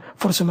forward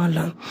for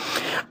Somaliland.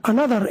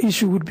 Another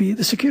issue would be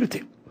the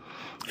security.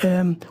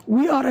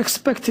 We are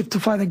expected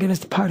to fight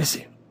against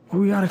piracy.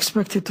 We are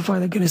expected to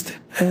fight against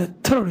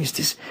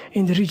terrorists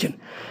in the region.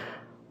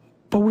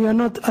 But we are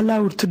not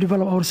allowed to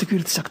develop our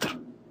security sector.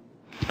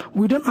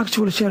 We don't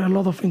actually share a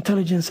lot of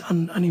intelligence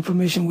and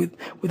information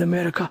with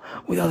America,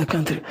 with other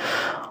countries.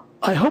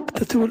 I hope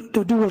that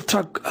the dual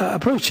track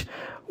approach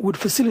would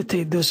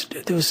facilitate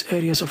those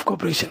areas of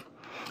cooperation.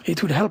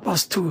 It would help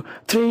us to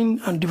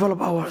train and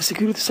develop our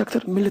security sector,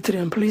 military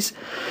and police.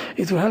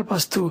 It will help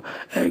us to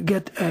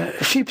get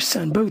ships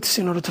and boats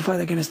in order to fight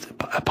against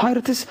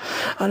pirates,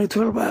 and it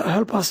will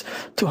help us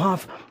to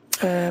have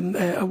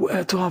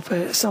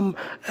some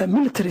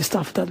military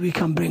stuff that we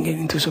can bring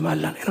into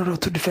Somaliland in order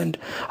to defend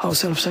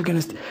ourselves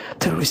against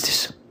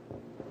terrorists.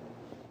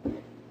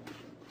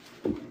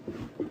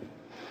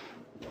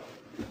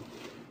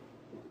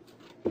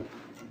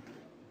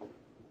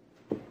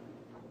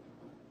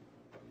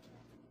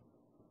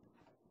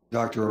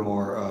 Dr.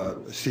 Omar,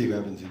 Steve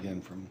Evans again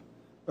from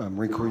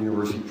Marine Corps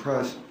University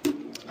Press.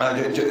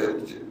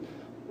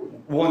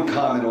 One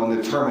comment on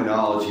the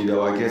terminology,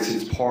 though. I guess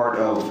it's part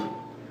of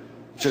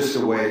just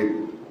the way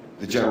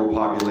the general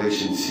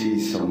population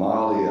sees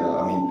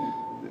Somalia. I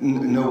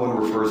mean, no one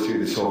refers to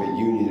the Soviet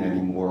Union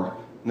anymore.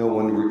 No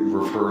one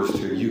refers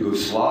to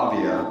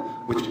Yugoslavia,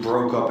 which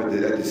broke up at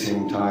the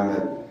same time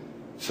that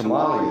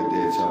Somalia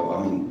did. So,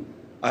 I mean,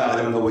 I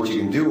don't know what you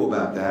can do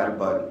about that,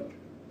 but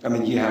I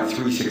mean, you have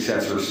three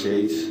successor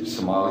states,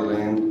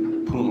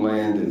 Somaliland,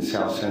 Puntland, and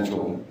South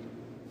Central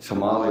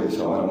Somalia.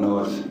 So I don't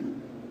know if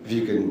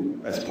you can,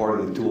 as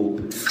part of the dual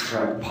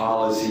track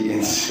policy,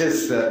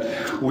 insist that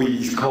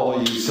we call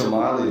you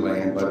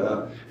Somaliland.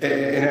 But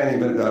in any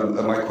event,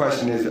 my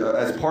question is,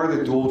 as part of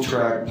the dual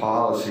track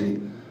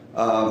policy,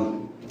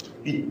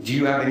 do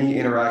you have any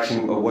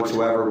interaction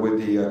whatsoever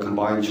with the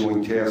Combined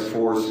Joint Task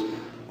Force,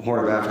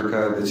 Horn of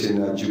Africa, that's in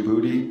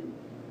Djibouti?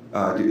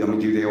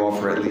 Do they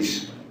offer at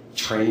least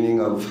training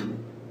of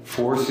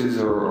forces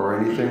or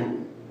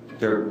anything?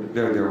 They're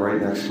right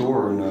next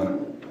door, and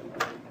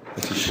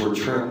it's a short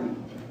trip.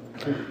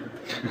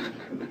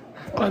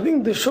 I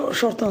think the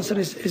short answer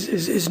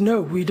is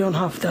no. We don't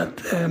have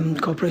that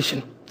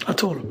cooperation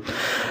at all.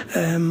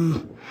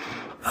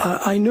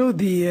 I know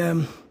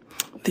the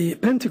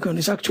Pentagon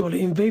is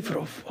actually in favor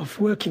of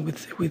working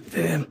with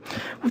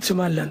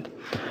Somaliland.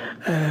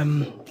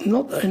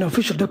 Not an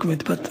official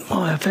document, but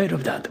I have heard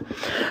of that.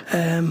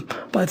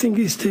 But I think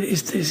it's the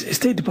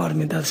State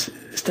Department that's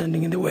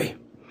standing in the way,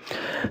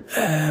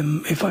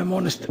 if I'm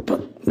honest.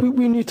 But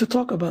we need to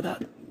talk about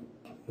that.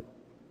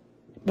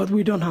 But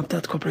we don't have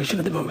that cooperation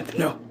at the moment,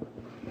 no.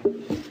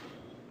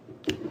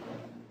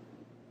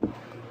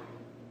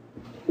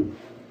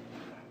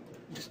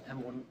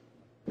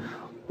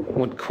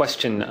 One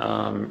question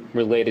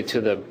related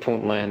to the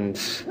Puntland,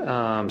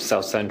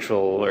 South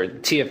Central, or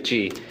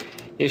TFG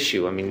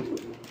issue. I mean,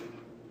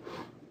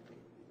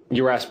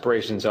 your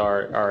aspirations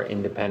are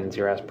independence,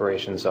 your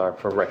aspirations are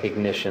for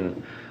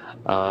recognition,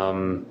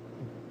 but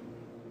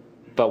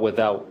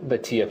without the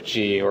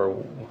TFG or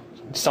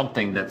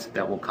something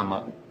that will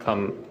come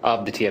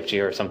of the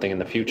TFG or something in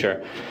the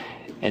future,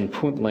 and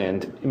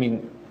Puntland, I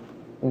mean,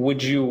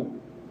 would you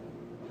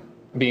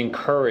be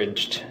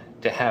encouraged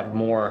to have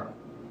more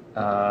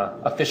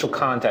official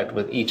contact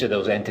with each of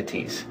those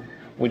entities?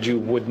 Would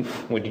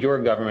your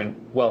government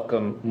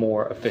welcome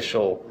more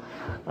official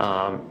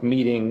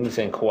meetings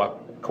and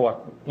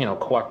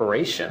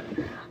cooperation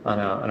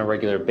on a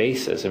regular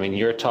basis? I mean,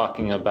 you're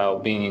talking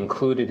about being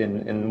included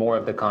in more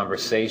of the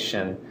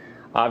conversation.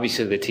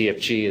 Obviously, the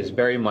TFG is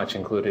very much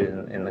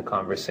included in the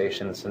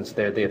conversation since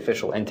they're the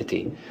official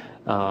entity.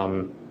 I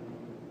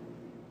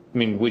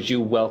mean, would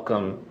you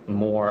welcome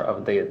more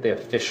of the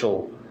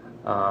official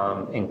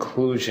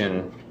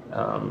inclusion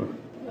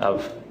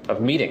of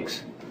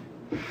meetings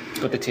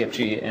with the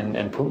TFG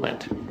and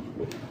Puntland?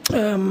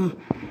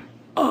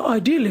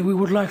 Ideally, we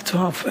would like to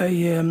have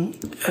a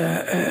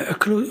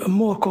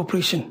more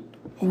cooperation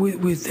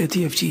with the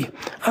TFG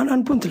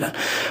and Puntland.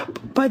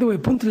 By the way,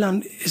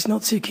 Puntland is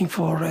not seeking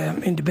for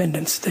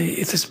independence.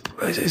 It's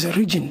a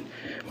region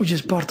which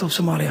is part of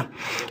Somalia.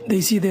 They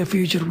see their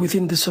future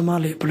within the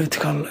Somali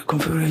political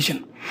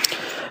configuration.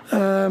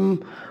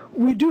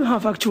 We do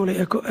have actually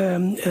a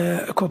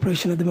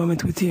cooperation at the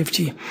moment with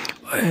TFG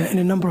in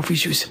a number of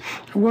issues.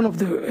 One of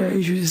the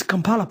issues is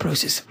Kampala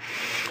process.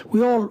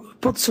 We all,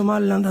 both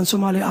Somaliland and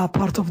Somalia, are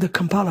part of the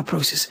Kampala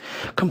process.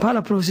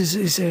 Kampala process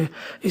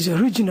is a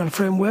regional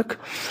framework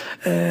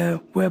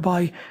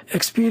whereby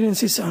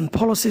experiences and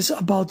policies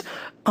about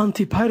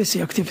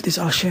anti-piracy activities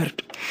are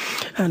shared.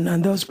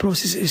 And those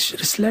processes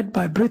is led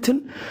by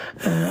Britain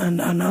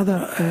and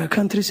other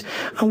countries.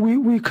 And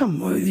we come,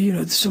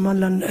 the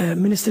Somaliland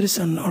ministers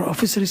and our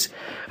officers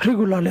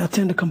regularly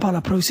attend the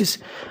Kampala process,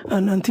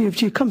 and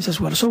TFG comes as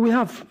well. So we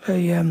have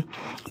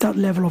that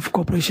level of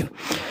cooperation.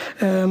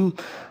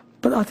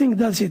 But I think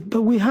that's it.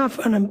 But we have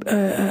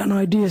an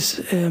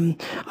ideas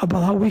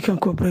about how we can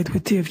cooperate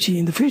with TFG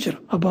in the future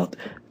about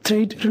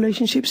trade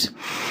relationships.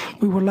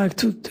 We would like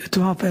to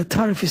have a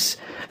tariffs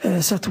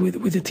set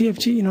with the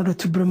TFG in order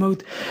to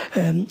promote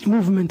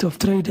movement of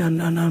trade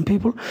and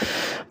people.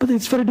 But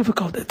it's very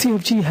difficult.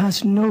 TFG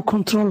has no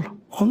control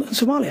on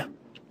Somalia.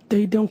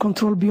 They don't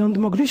control beyond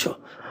Mogadishu.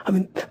 I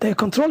mean, they're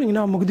controlling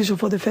now Mogadishu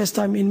for the first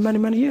time in many,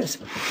 many years.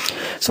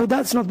 So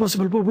that's not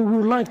possible, but we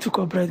would like to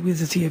cooperate with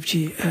the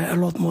TFG a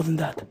lot more than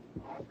that.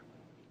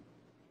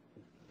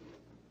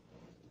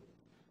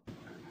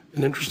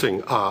 An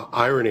interesting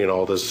irony in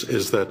all this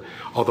is that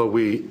although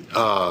we,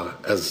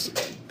 as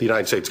the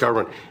United States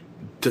government,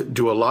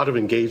 do a lot of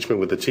engagement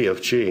with the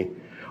TFG,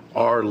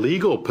 our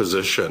legal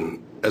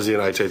position as the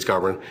United States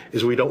government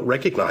is we don't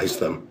recognize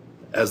them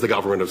as the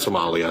government of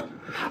Somalia.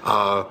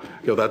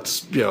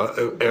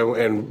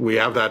 And we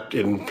have that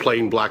in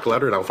plain black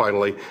letter now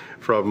finally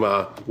from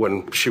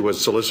when she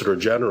was Solicitor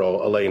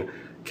General, Elaine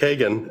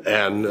Kagan,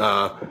 and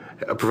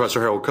Professor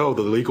Harold Koh.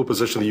 The legal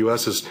position of the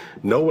U.S. is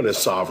no one is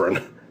sovereign,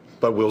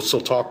 but we'll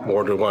still talk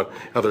more to one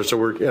another. So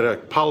we're in a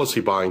policy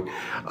bind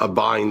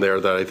there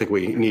that I think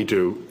we need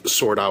to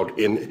sort out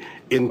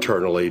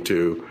internally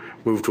to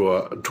move to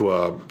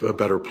a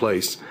better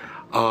place.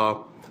 I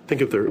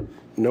think if there are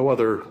no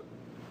other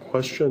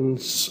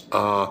questions,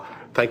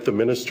 thank the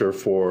Minister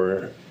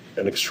for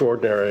an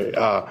extraordinary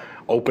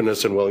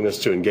openness and willingness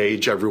to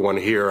engage everyone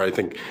here. I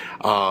think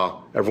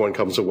everyone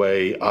comes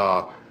away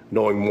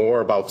knowing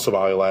more about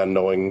Somaliland,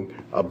 knowing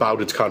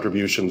about its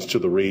contributions to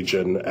the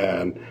region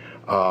and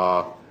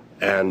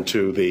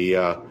to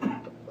the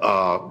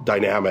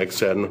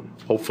dynamics, and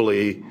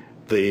hopefully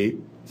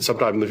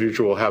sometime in the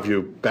future we'll have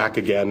you back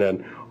again,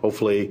 and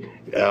hopefully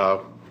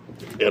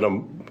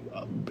in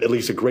at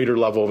least a greater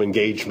level of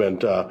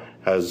engagement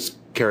has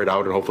carried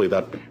out, and hopefully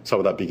that some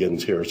of that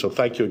begins here. So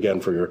thank you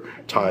again for your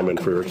time and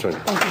for your attention.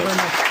 Thank you very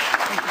much.